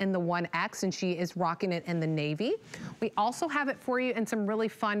size in the 1X, and she is rocking it in the navy. We also have it for you in some really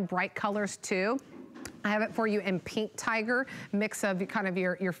fun, bright colors too. I have it for you in pink tiger, mix of kind of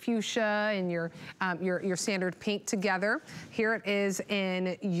your fuchsia and your standard pink together. Here it is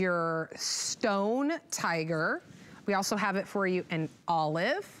in your stone tiger. We also have it for you in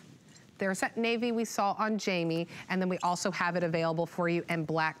olive. There's that navy we saw on Jamie, and then we also have it available for you in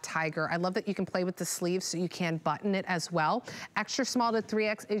black tiger. I love that you can play with the sleeves so you can button it as well. Extra small to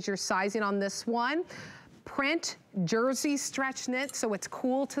 3X is your sizing on this one. Print jersey stretch knit, so it's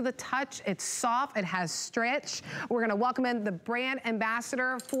cool to the touch, it's soft, it has stretch. We're gonna welcome in the brand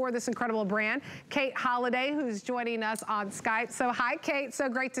ambassador for this incredible brand, Kate Holliday, who's joining us on Skype. So hi, Kate, so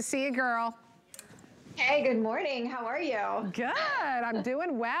great to see you, girl. Hey, good morning. How are you? Good, I'm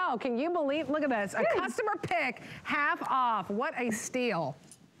doing well. Can you believe, look at this, a customer pick, half off. What a steal.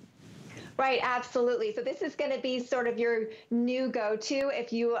 Right, absolutely. So this is going to be sort of your new go-to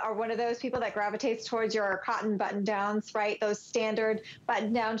if you are one of those people that gravitates towards your cotton button-downs, right? Those standard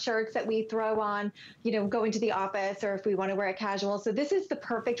button-down shirts that we throw on, you know, going to the office, or if we want to wear it casual. So this is the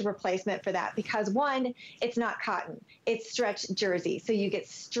perfect replacement for that because, one, it's not cotton. It's stretch jersey. So you get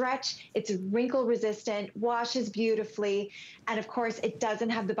stretch, it's wrinkle-resistant, washes beautifully, and of course, it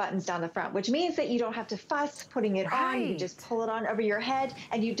doesn't have the buttons down the front, which means that you don't have to fuss putting it on. You can just pull it on over your head,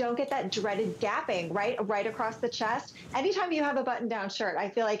 and you don't get that dreaded gapping right across the chest. Anytime you have a button-down shirt, I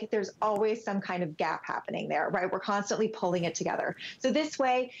feel like there's always some kind of gap happening there, right? We're constantly pulling it together. So this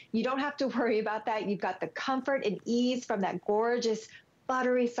way, you don't have to worry about that. You've got the comfort and ease from that gorgeous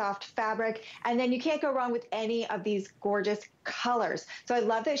buttery soft fabric, and then you can't go wrong with any of these gorgeous colors. So I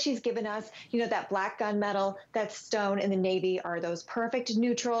love that she's given us, you know, that black gunmetal, that stone, and the navy are those perfect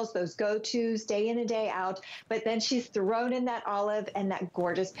neutrals, those go-tos day in and day out. But then she's thrown in that olive and that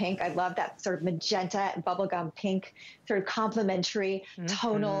gorgeous pink. I love that sort of magenta and bubblegum pink, sort of complementary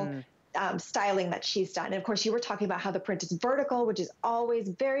tonal styling that she's done. And of course, you were talking about how the print is vertical, which is always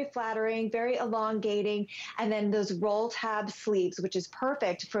very flattering, very elongating. And then those roll tab sleeves, which is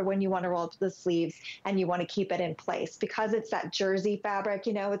perfect for when you want to roll up the sleeves and you want to keep it in place because it's that jersey fabric,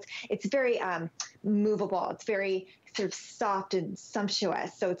 you know, it's very movable. It's very sort of soft and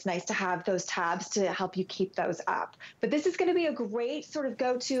sumptuous. So it's nice to have those tabs to help you keep those up. But this is going to be a great sort of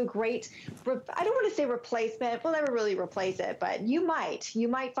go-to, great, I don't want to say replacement. We'll never really replace it, but you might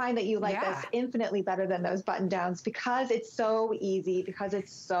find that you like this infinitely better than those button downs because it's so easy, because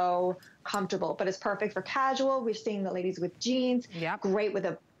it's so comfortable, but it's perfect for casual. We're seeing the ladies with jeans, great with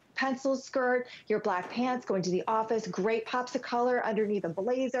a pencil skirt, your black pants going to the office, great pops of color underneath a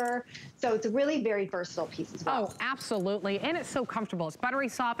blazer. So it's a really very versatile piece as well. Oh, absolutely. And it's so comfortable. It's buttery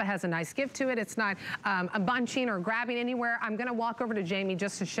soft. It has a nice give to it. It's not a bunching or grabbing anywhere. I'm going to walk over to Jamie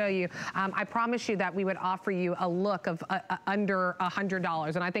just to show you. I promise you that we would offer you a look of under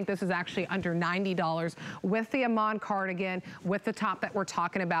 $100. And I think this is actually under $90 with the Amon cardigan, with the top that we're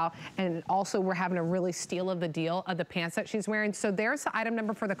talking about. And also we're having a really steal of the deal of the pants that she's wearing. So there's the item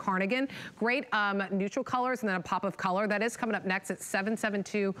number for the cardigan. Great neutral colors and then a pop of color. That is coming up next at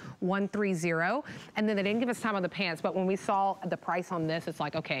 772130. And then they didn't give us time on the pants, but when we saw the price on this, it's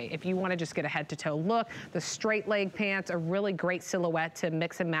like, okay, if you want to just get a head to toe look, the straight leg pants, a really great silhouette to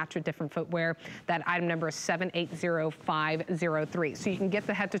mix and match with different footwear. That item number is 780503. So you can get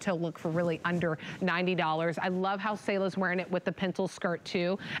the head to toe look for really under $90. I love how Selah's wearing it with the pencil skirt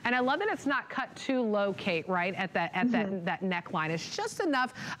too. And I love that it's not cut too low, Kate, right? At that neckline. It's just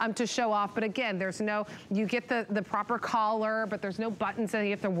enough to show off, but again, there's no, you get the proper collar, but there's no buttons that you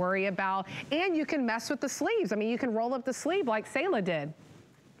have to worry about, and you can mess with the sleeves. I mean, you can roll up the sleeve like Selah did.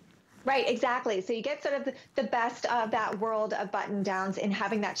 Right, exactly. So you get sort of the best of that world of button downs in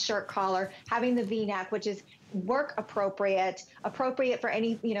having that shirt collar, having the V-neck, which is work appropriate for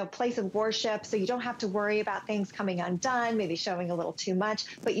any, you know, place of worship. So you don't have to worry about things coming undone, maybe showing a little too much,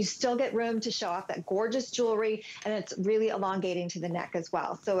 but you still get room to show off that gorgeous jewelry, and it's really elongating to the neck as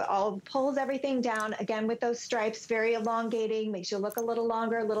well. So it all pulls everything down, again, with those stripes, very elongating, makes you look a little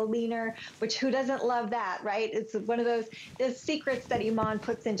longer, a little leaner, which who doesn't love that, right? It's one of those secrets that Iman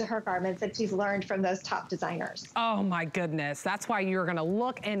puts into her garments that she's learned from those top designers. Oh my goodness. That's why you're gonna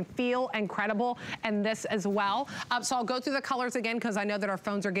look and feel incredible. And this as well. well. So I'll go through the colors again because I know that our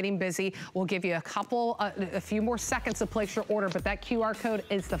phones are getting busy. We'll give you a few more seconds to place your order, but that QR code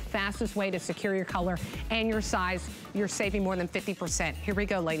is the fastest way to secure your color and your size. You're saving more than 50%. Here we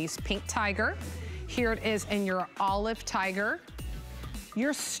go, ladies. Pink tiger. Here it is in your olive tiger.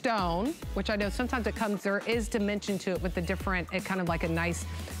 Your stone, which I know sometimes it comes, there is dimension to it with the different, it kind of like a nice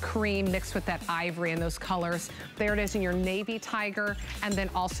cream mixed with that ivory and those colors. There it is in your navy tiger, and then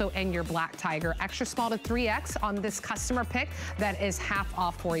also in your black tiger. Extra small to 3X on this customer pick that is half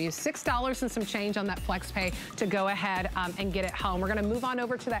off for you. $6 and some change on that flex pay to go ahead and get it home. We're gonna move on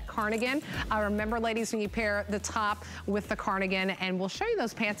over to that cardigan. Remember, ladies, when you pair the top with the cardigan, and we'll show you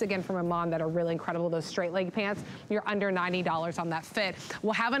those pants again from Iman that are really incredible, those straight leg pants. You're under $90 on that fit.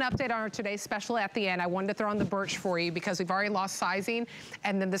 We'll have an update on our today's special at the end. I wanted to throw on the birch for you because we've already lost sizing,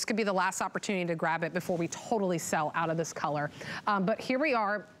 and then this could be the last opportunity to grab it before we totally sell out of this color. But here we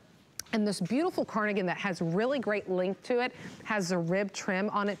are. And this beautiful cardigan that has really great length to it, has a rib trim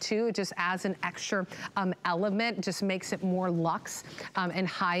on it too. It just adds an extra element, just makes it more luxe and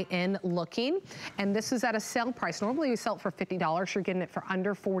high-end looking. And this is at a sale price. Normally we sell it for $50. You're getting it for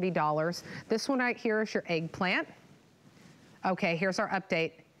under $40. This one right here is your eggplant. Okay, here's our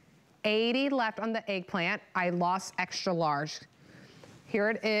update. 80 left on the eggplant. I lost extra large. Here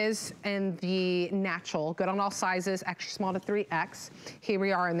it is in the natural, good on all sizes, extra small to 3X. Here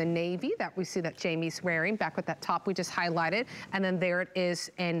we are in the navy that we see that Jamie's wearing, back with that top we just highlighted. And then there it is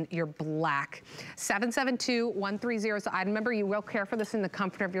in your black. 772-130 is the item number. You will care for this in the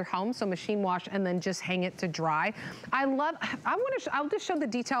comfort of your home, so machine wash and then just hang it to dry. I'll just show the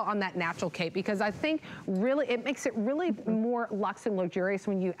detail on that natural cape because I think really, it makes it really more luxe and luxurious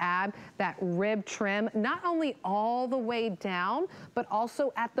when you add that rib trim, not only all the way down, but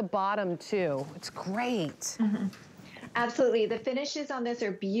also at the bottom too. It's great. Mm-hmm. Absolutely. The finishes on this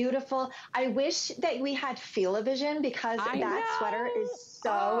are beautiful. I wish that we had Feel-O-Vision because that sweater is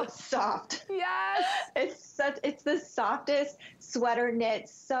so soft. Yes. It's the softest sweater knit,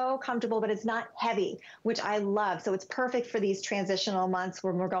 so comfortable, but it's not heavy, which I love. So it's perfect for these transitional months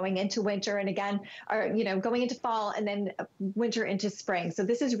when we're going into winter and again, or, you know, going into fall and then winter into spring. So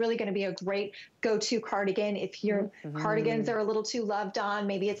this is really going to be a great go-to cardigan. If your cardigans are a little too loved on,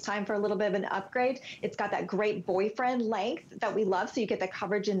 maybe it's time for a little bit of an upgrade. It's got that great boyfriend length that we love. So you get the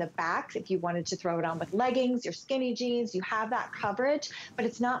coverage in the back. If you wanted to throw it on with leggings, your skinny jeans, you have that coverage, but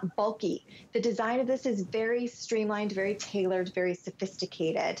it's not bulky. The design of this is very streamlined, very tailored, very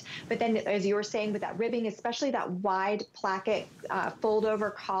sophisticated. But then as you were saying with that ribbing, especially that wide placket fold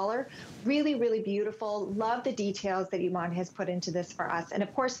over collar, really, really beautiful. Love the details that Iman has put into this for us. And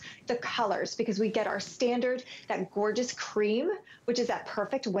of course the colors, because we get our standard, that gorgeous cream, which is that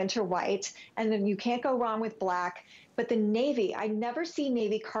perfect winter white. And then you can't go wrong with black. But the navy, I never see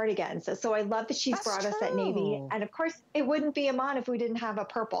navy cardigans. So I love that she's brought us that navy. And of course, it wouldn't be Iman if we didn't have a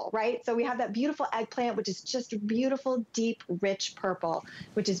purple, right? So we have that beautiful eggplant, which is just beautiful, deep, rich purple,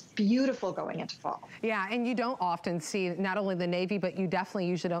 which is beautiful going into fall. Yeah, and you don't often see not only the navy, but you definitely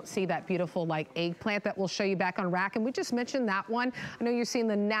usually don't see that beautiful like eggplant that we'll show you back on rack. And we just mentioned that one. I know you're seeing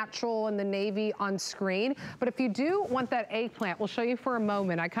the natural and the navy on screen, but if you do want that eggplant, we'll show you for a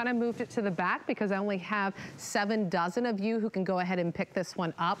moment. I kind of moved it to the back because I only have 7 dozen of you who can go ahead and pick this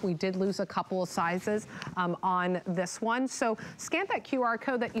one up. We did lose a couple of sizes on this one. So scan that QR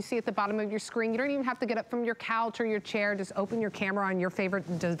code that you see at the bottom of your screen. You don't even have to get up from your couch or your chair. Just open your camera on your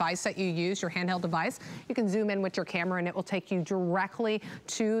favorite device that you use, your handheld device. You can zoom in with your camera and it will take you directly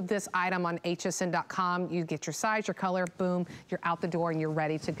to this item on hsn.com. You get your size, your color, boom, you're out the door and you're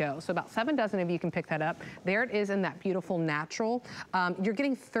ready to go. So about 7 dozen of you can pick that up. There it is in that beautiful natural. You're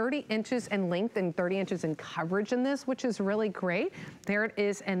getting 30 inches in length and 30 inches in coverage in this, which is really great. There it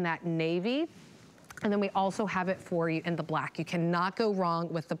is in that navy. And then we also have it for you in the black. You cannot go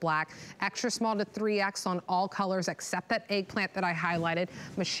wrong with the black. Extra small to 3X on all colors except that eggplant that I highlighted.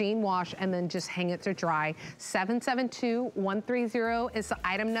 Machine wash and then just hang it to dry. 772-130 is the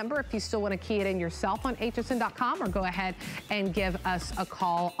item number if you still want to key it in yourself on hsn.com or go ahead and give us a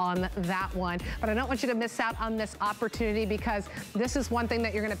call on that one. But I don't want you to miss out on this opportunity because this is one thing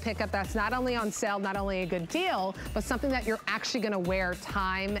that you're going to pick up that's not only on sale, not only a good deal, but something that you're actually going to wear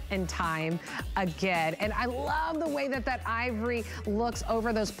time and time again. And I love the way that that ivory looks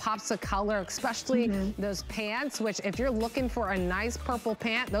over those pops of color, especially those pants, which if you're looking for a nice purple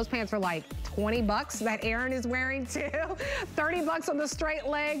pant, those pants are like 20 bucks that Erin is wearing too. 30 bucks on the straight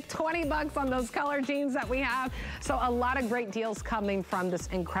leg, 20 bucks on those color jeans that we have. So a lot of great deals coming from this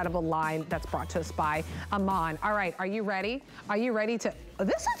incredible line that's brought to us by Iman. All right, are you ready? Are you ready to,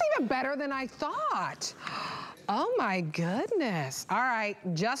 this is even better than I thought. Oh my goodness. All right,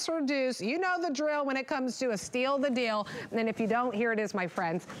 just reduce. You know the drill when it comes to a steal the deal. And if you don't, here it is, my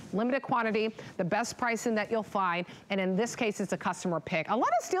friends. Limited quantity, the best pricing that you'll find. And in this case, it's a customer pick. A lot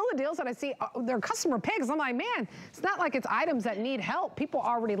of steal the deals that I see, they're customer picks. I'm like, man, it's not like it's items that need help. People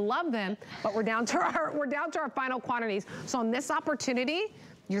already love them, but we're down to our final quantities. So on this opportunity,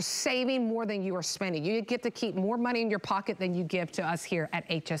 you're saving more than you are spending. You get to keep more money in your pocket than you give to us here at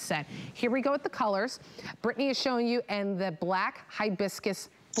HSN. Here we go with the colors. Brittany is showing you in the black hibiscus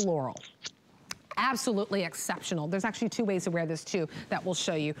floral. Absolutely exceptional. There's actually two ways to wear this too that we'll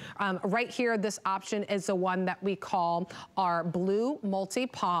show you. Right here, this option is the one that we call our blue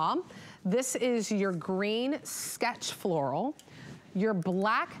multi-palm. This is your green sketch floral, your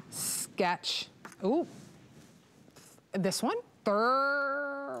black sketch, ooh, this one.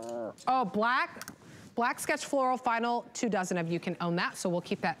 Black sketch floral, final 2 dozen of you can own that, so we'll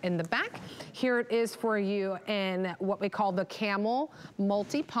keep that in the back. Here it is for you in what we call the camel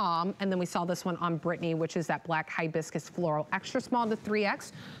multi-palm, and then we saw this one on Brittany, which is that black hibiscus floral. Extra small to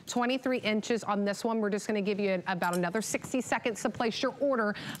 3X, 23 inches on this one. We're just gonna give you about another 60 seconds to place your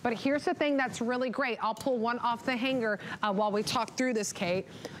order, but here's the thing that's really great. I'll pull one off the hanger while we talk through this, Kate,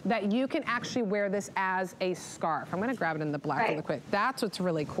 that you can actually wear this as a scarf. I'm gonna grab it in the black really quick. That's what's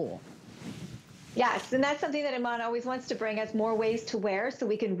really cool. Yes, and that's something that Iman always wants to bring us more ways to wear so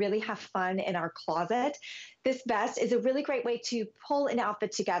we can really have fun in our closet. This vest is a really great way to pull an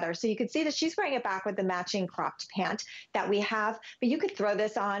outfit together. So you can see that she's wearing it back with the matching cropped pant that we have, but you could throw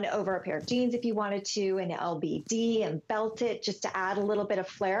this on over a pair of jeans if you wanted to, an LBD, and belt it just to add a little bit of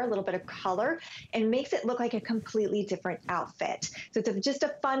flair, a little bit of color, and makes it look like a completely different outfit. So it's just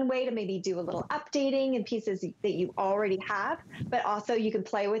a fun way to maybe do a little updating in pieces that you already have, but also you can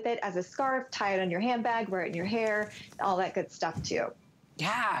play with it as a scarf, tie it on your handbag, wear it in your hair, all that good stuff too.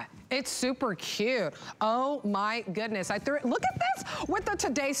 Yeah, it's super cute. Oh my goodness. I threw it. Look at this with the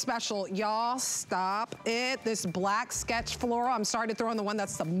Today Special. Y'all stop it. This black sketch floral. I'm sorry to throw in the one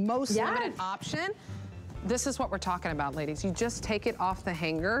that's the most limited option. This is what we're talking about, ladies. You just take it off the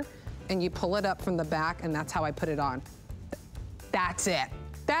hanger and you pull it up from the back, and that's how I put it on. That's it.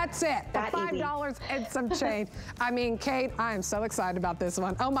 That's it, for $5 and some change. I mean, Kate, I am so excited about this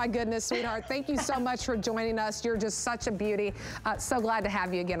one. Oh my goodness, sweetheart. Thank you so much for joining us. You're just such a beauty. So glad to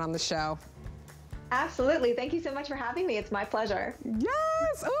have you again on the show. Absolutely. Thank you so much for having me. It's my pleasure.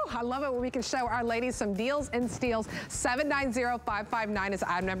 Yes. Oh, I love it when we can show our ladies some deals and steals. 790-559 is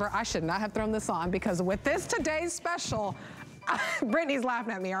item number. I should not have thrown this on because with this Today's Special, Brittany's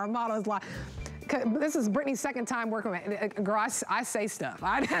laughing at me. Our motto is laughing. This is Brittany's second time working with me. Girl, I say stuff.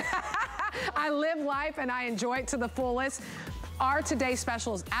 I live life and I enjoy it to the fullest. Our Today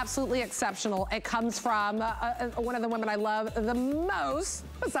Special is absolutely exceptional. It comes from one of the women I love the most,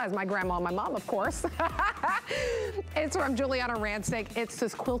 besides my grandma and my mom, of course. It's from Juliana Rancic. It's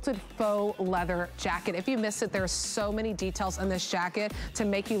this quilted faux leather jacket. If you missed it, there's so many details in this jacket to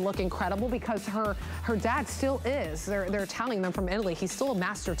make you look incredible because her dad still is. They're Italian, them from Italy. He's still a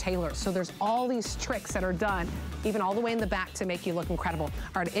master tailor. So there's all these tricks that are done, even all the way in the back to make you look incredible.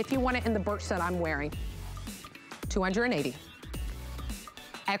 All right, if you want it in the birch that I'm wearing, $280.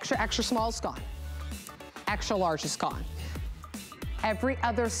 Extra small is gone. Extra large is gone. Every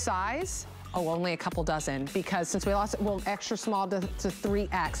other size, only a couple dozen, because since we lost it, well, extra small to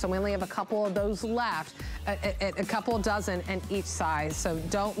 3X, so we only have a couple of those left, a couple dozen in each size, so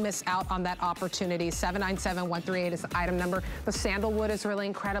don't miss out on that opportunity. 797-138 is the item number. The sandalwood is really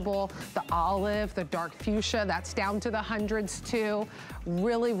incredible. The olive, the dark fuchsia, that's down to the hundreds too.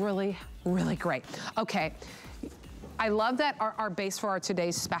 Really, really, really great. Okay. I love that our base for our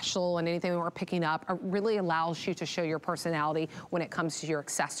Today's Special and anything that we're picking up really allows you to show your personality when it comes to your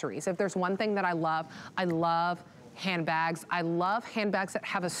accessories. If there's one thing that I love handbags. I love handbags that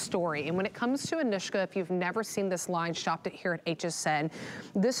have a story. And when it comes to Anushka, if you've never seen this line, shopped it here at HSN,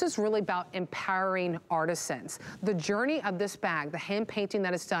 this is really about empowering artisans. The journey of this bag, the hand painting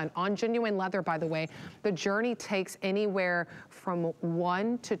that is done on genuine leather, by the way, the journey takes anywhere from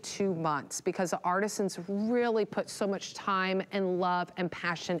 1 to 2 months because the artisans really put so much time and love and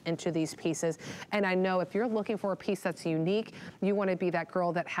passion into these pieces. And I know if you're looking for a piece that's unique, you want to be that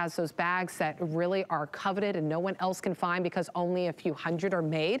girl that has those bags that really are coveted and no one else can find because only a few hundred are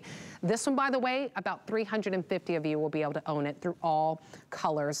made. This one, by the way, about 350 of you will be able to own it through all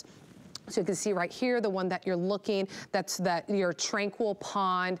colors. So you can see right here, the one that you're looking, that's your Tranquil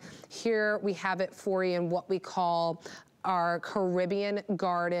Pond. Here we have it for you in what we call our Caribbean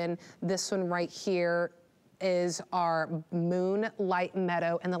Garden. This one right here is our Moonlight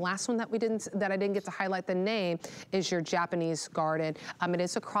Meadow. And the last one that I didn't get to highlight the name is your Japanese Garden. It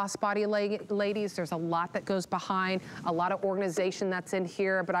is a crossbody, ladies. There's a lot that goes behind, a lot of organization that's in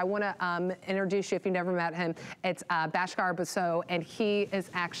here, but I want to introduce you, if you've never met him, it's Bhaskar Basu, and he is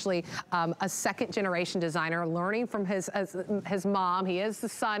actually a second generation designer, learning from his mom. He is the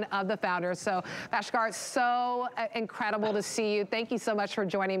son of the founder. So Bhaskar, it's so incredible to see you. Thank you so much for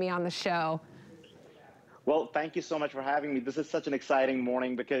joining me on the show. Well, thank you so much for having me. This is such an exciting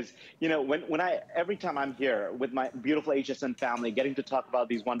morning because, you know, every time I'm here with my beautiful HSN family, getting to talk about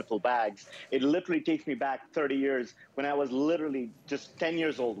these wonderful bags, it literally takes me back 30 years when I was literally just 10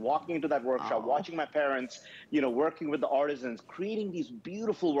 years old, walking into that workshop, watching my parents, you know, working with the artisans, creating these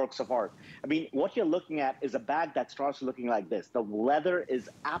beautiful works of art. I mean, what you're looking at is a bag that starts looking like this. The leather is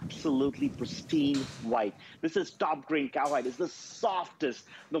absolutely pristine white. This is top grain cowhide. It's the softest,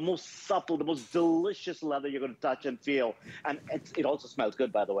 the most supple, the most delicious leather you're going to touch and feel. And it also smells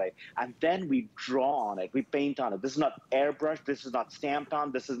good, by the way. And then we draw on it. We paint on it. This is not airbrushed. This is not stamped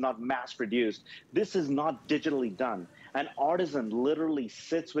on. This is not mass produced. This is not digitally done. An artisan literally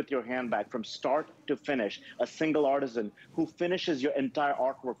sits with your handbag from start to finish, a single artisan who finishes your entire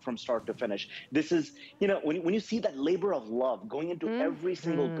artwork from start to finish. This is, you know, when you see that labor of love going into every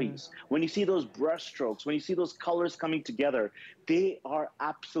single piece, when you see those brush strokes, when you see those colors coming together, they are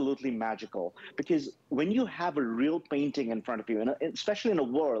absolutely magical. Because when you have a real painting in front of you, and especially in a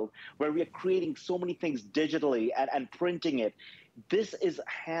world where we are creating so many things digitally and printing it, this is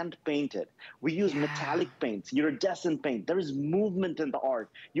hand painted. We use metallic paints, iridescent paint. There is movement in the art.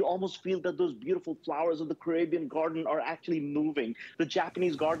 You almost feel that those beautiful flowers of the Caribbean garden are actually moving. The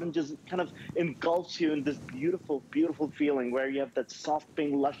Japanese garden just kind of engulfs you in this beautiful, beautiful feeling where you have that soft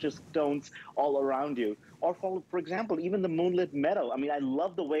pink, luscious tones all around you. Or for example, even the Moonlit Meadow. I mean, I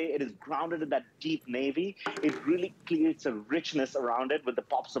love the way it is grounded in that deep navy. It really creates a richness around it with the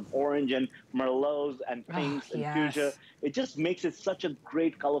pops of orange and merlots and pinks and fuchsia. It just makes it such a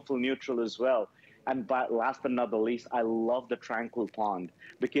great colorful neutral as well. And last but not the least, I love the tranquil pond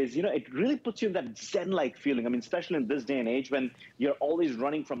because, you know, it really puts you in that zen-like feeling. I mean, especially in this day and age when you're always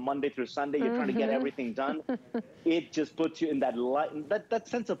running from Monday through Sunday, you're trying to get everything done. It just puts you in that that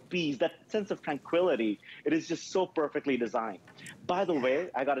sense of peace, that sense of tranquility. It is just so perfectly designed. By the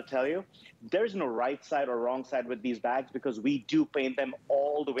way, I got to tell you, there's no right side or wrong side with these bags because we do paint them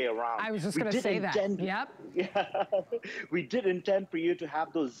all the way around. I was just going to say that. Yep. Yeah, we did intend for you to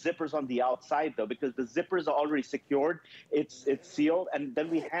have those zippers on the outside though, because the zippers are already secured. It's sealed, and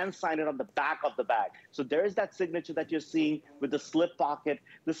then we hand sign it on the back of the bag. So there is that signature that you're seeing with the slip pocket.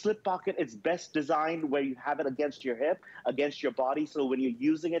 The slip pocket is best designed where you have it against your hip, against your body. So when you're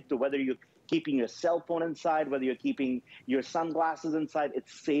using it, to whether you're keeping your cell phone inside, whether you're keeping your sunglasses inside,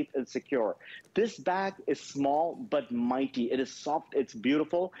 it's safe and secure. This bag is small but mighty. It is soft, it's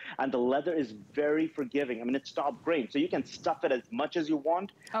beautiful, and the leather is very forgiving. I mean, it's top grain, so you can stuff it as much as you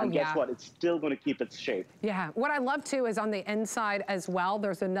want, and guess what? It's still going to keep its shape. Yeah, what I love too is on the inside as well,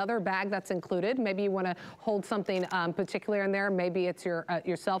 there's another bag that's included. Maybe you want to hold something particular in there. Maybe it's your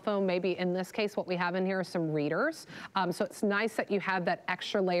cell phone. Maybe in this case, what we have in here are some readers. So it's nice that you have that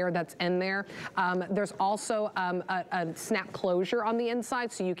extra layer that's in there. There's also a snap closure on the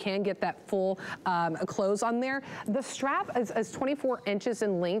inside, so you can get that full close on there. The strap is 24 inches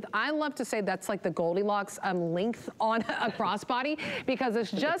in length. I love to say that's like the Goldilocks length on a crossbody because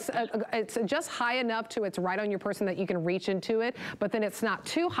it's just high enough to it's right on your person that you can reach into it, but then it's not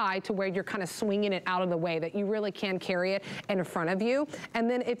too high to where you're kind of swinging it out of the way, that you really can carry it in front of you. And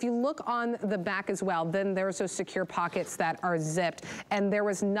then if you look on the back as well, then there's those secure pockets that are zipped, and there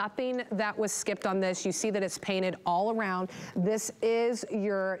was nothing that was skipped on this. You see that it's painted all around. This is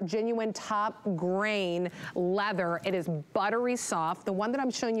your genuine top grain leather. It is buttery soft. The one that I'm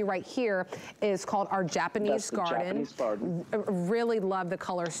showing you right here is called our Japanese Garden. Really love the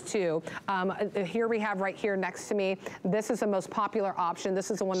colors too. Here we have right here next to me, this is the most popular option.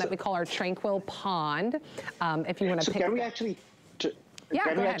 This is the one that we call our Tranquil Pond. If you want to pick can we actually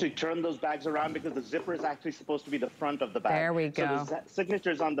can we actually turn those bags around because the zipper is actually supposed to be the front of the bag. There we go. So the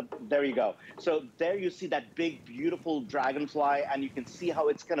signature's on the, there you go. So there you see that big, beautiful dragonfly, and you can see how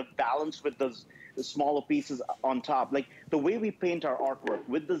it's kind of balanced with those the smaller pieces on top. Like the way we paint our artwork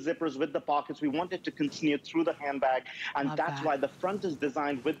with the zippers, with the pockets, we want it to continue through the handbag. And that's why the front is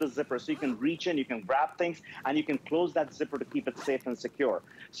designed with the zipper. So you can reach in, you can grab things, and you can close that zipper to keep it safe and secure.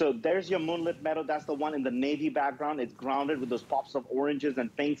 So there's your moonlit meadow. That's the one in the navy background. It's grounded with those pops of oranges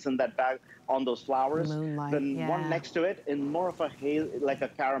and pinks in that bag on those flowers. Moonlight, the one next to it in more of a haze, like a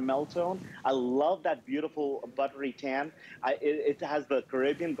caramel tone. I love that beautiful buttery tan. It has the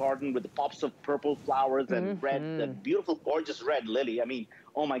Caribbean garden with the pops of purple flowers and red, the beautiful, gorgeous red lily. I mean,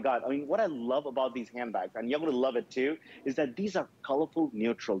 oh my God. I mean, what I love about these handbags, and you're going to love it too, is that these are colorful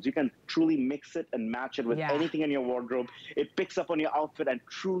neutrals. You can truly mix it and match it with anything in your wardrobe. It picks up on your outfit and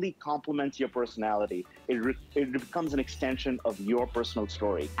truly complements your personality. It becomes an extension of your personal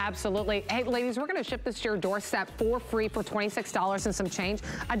story. Absolutely. Hey, ladies, we're going to ship this to your doorstep for free for $26 and some change.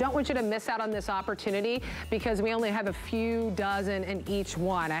 I don't want you to miss out on this opportunity because we only have a few dozen in each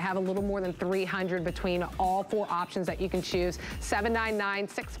one. I have a little more than 300 between all 4 options that you can choose.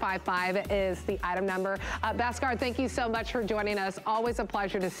 $799-655 is the item number. Bhaskar, thank you so much for joining us. Always a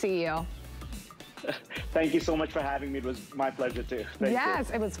pleasure to see you. Thank you so much for having me. It was my pleasure too. Thank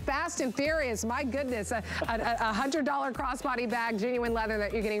you. It was fast and furious. My goodness, a $100 crossbody bag, genuine leather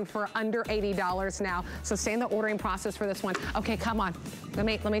that you're getting for under $80 now. So stay in the ordering process for this one. Okay, come on. Let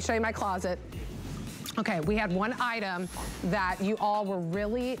me show you my closet. Okay, we had one item that you all were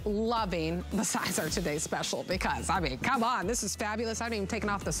really loving besides our today's special because, I mean, come on, this is fabulous. I haven't even taken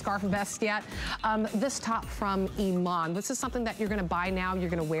off the scarf vest yet. This top from Iman. This is something that you're gonna buy now, you're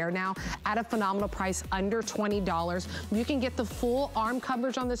gonna wear now at a phenomenal price, under $20. You can get the full arm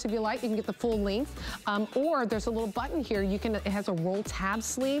coverage on this if you like. You can get the full length, or there's a little button here. It has a roll tab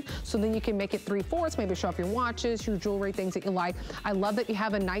sleeve, so then you can make it 3/4, maybe show off your watches, your jewelry, things that you like. I love that you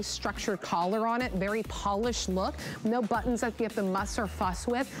have a nice structured collar on it, very polished look. No buttons that you have to muss or fuss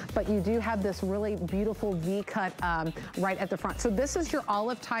with, but you do have this really beautiful V-cut right at the front. So this is your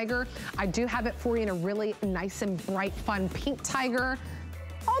olive tiger. I do have it for you in a really nice and bright, fun pink tiger.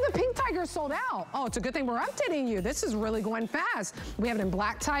 Oh, the pink tiger sold out. Oh, it's a good thing we're updating you. This is really going fast. We have it in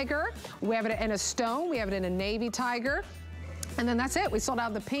black tiger. We have it in a stone. We have it in a navy tiger. And then that's it. We sold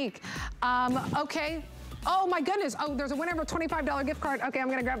out the pink. Okay. Oh my goodness. Oh, there's a winner of a $25 gift card. Okay,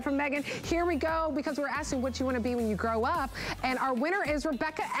 I'm gonna grab it from Megan. Here we go, because we're asking what you wanna be when you grow up. And our winner is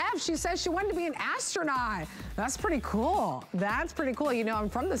Rebecca F. She says she wanted to be an astronaut. That's pretty cool. That's pretty cool. You know, I'm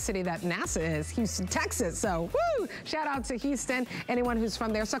from the city that NASA is, Houston, Texas. So, woo! Shout out to Houston, anyone who's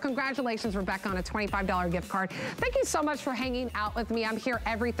from there. So congratulations, Rebecca, on a $25 gift card. Thank you so much for hanging out with me. I'm here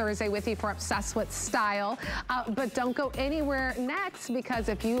every Thursday with you for Obsessed with Style. But don't go anywhere next, because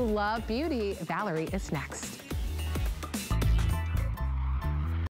if you love beauty, Valerie is next.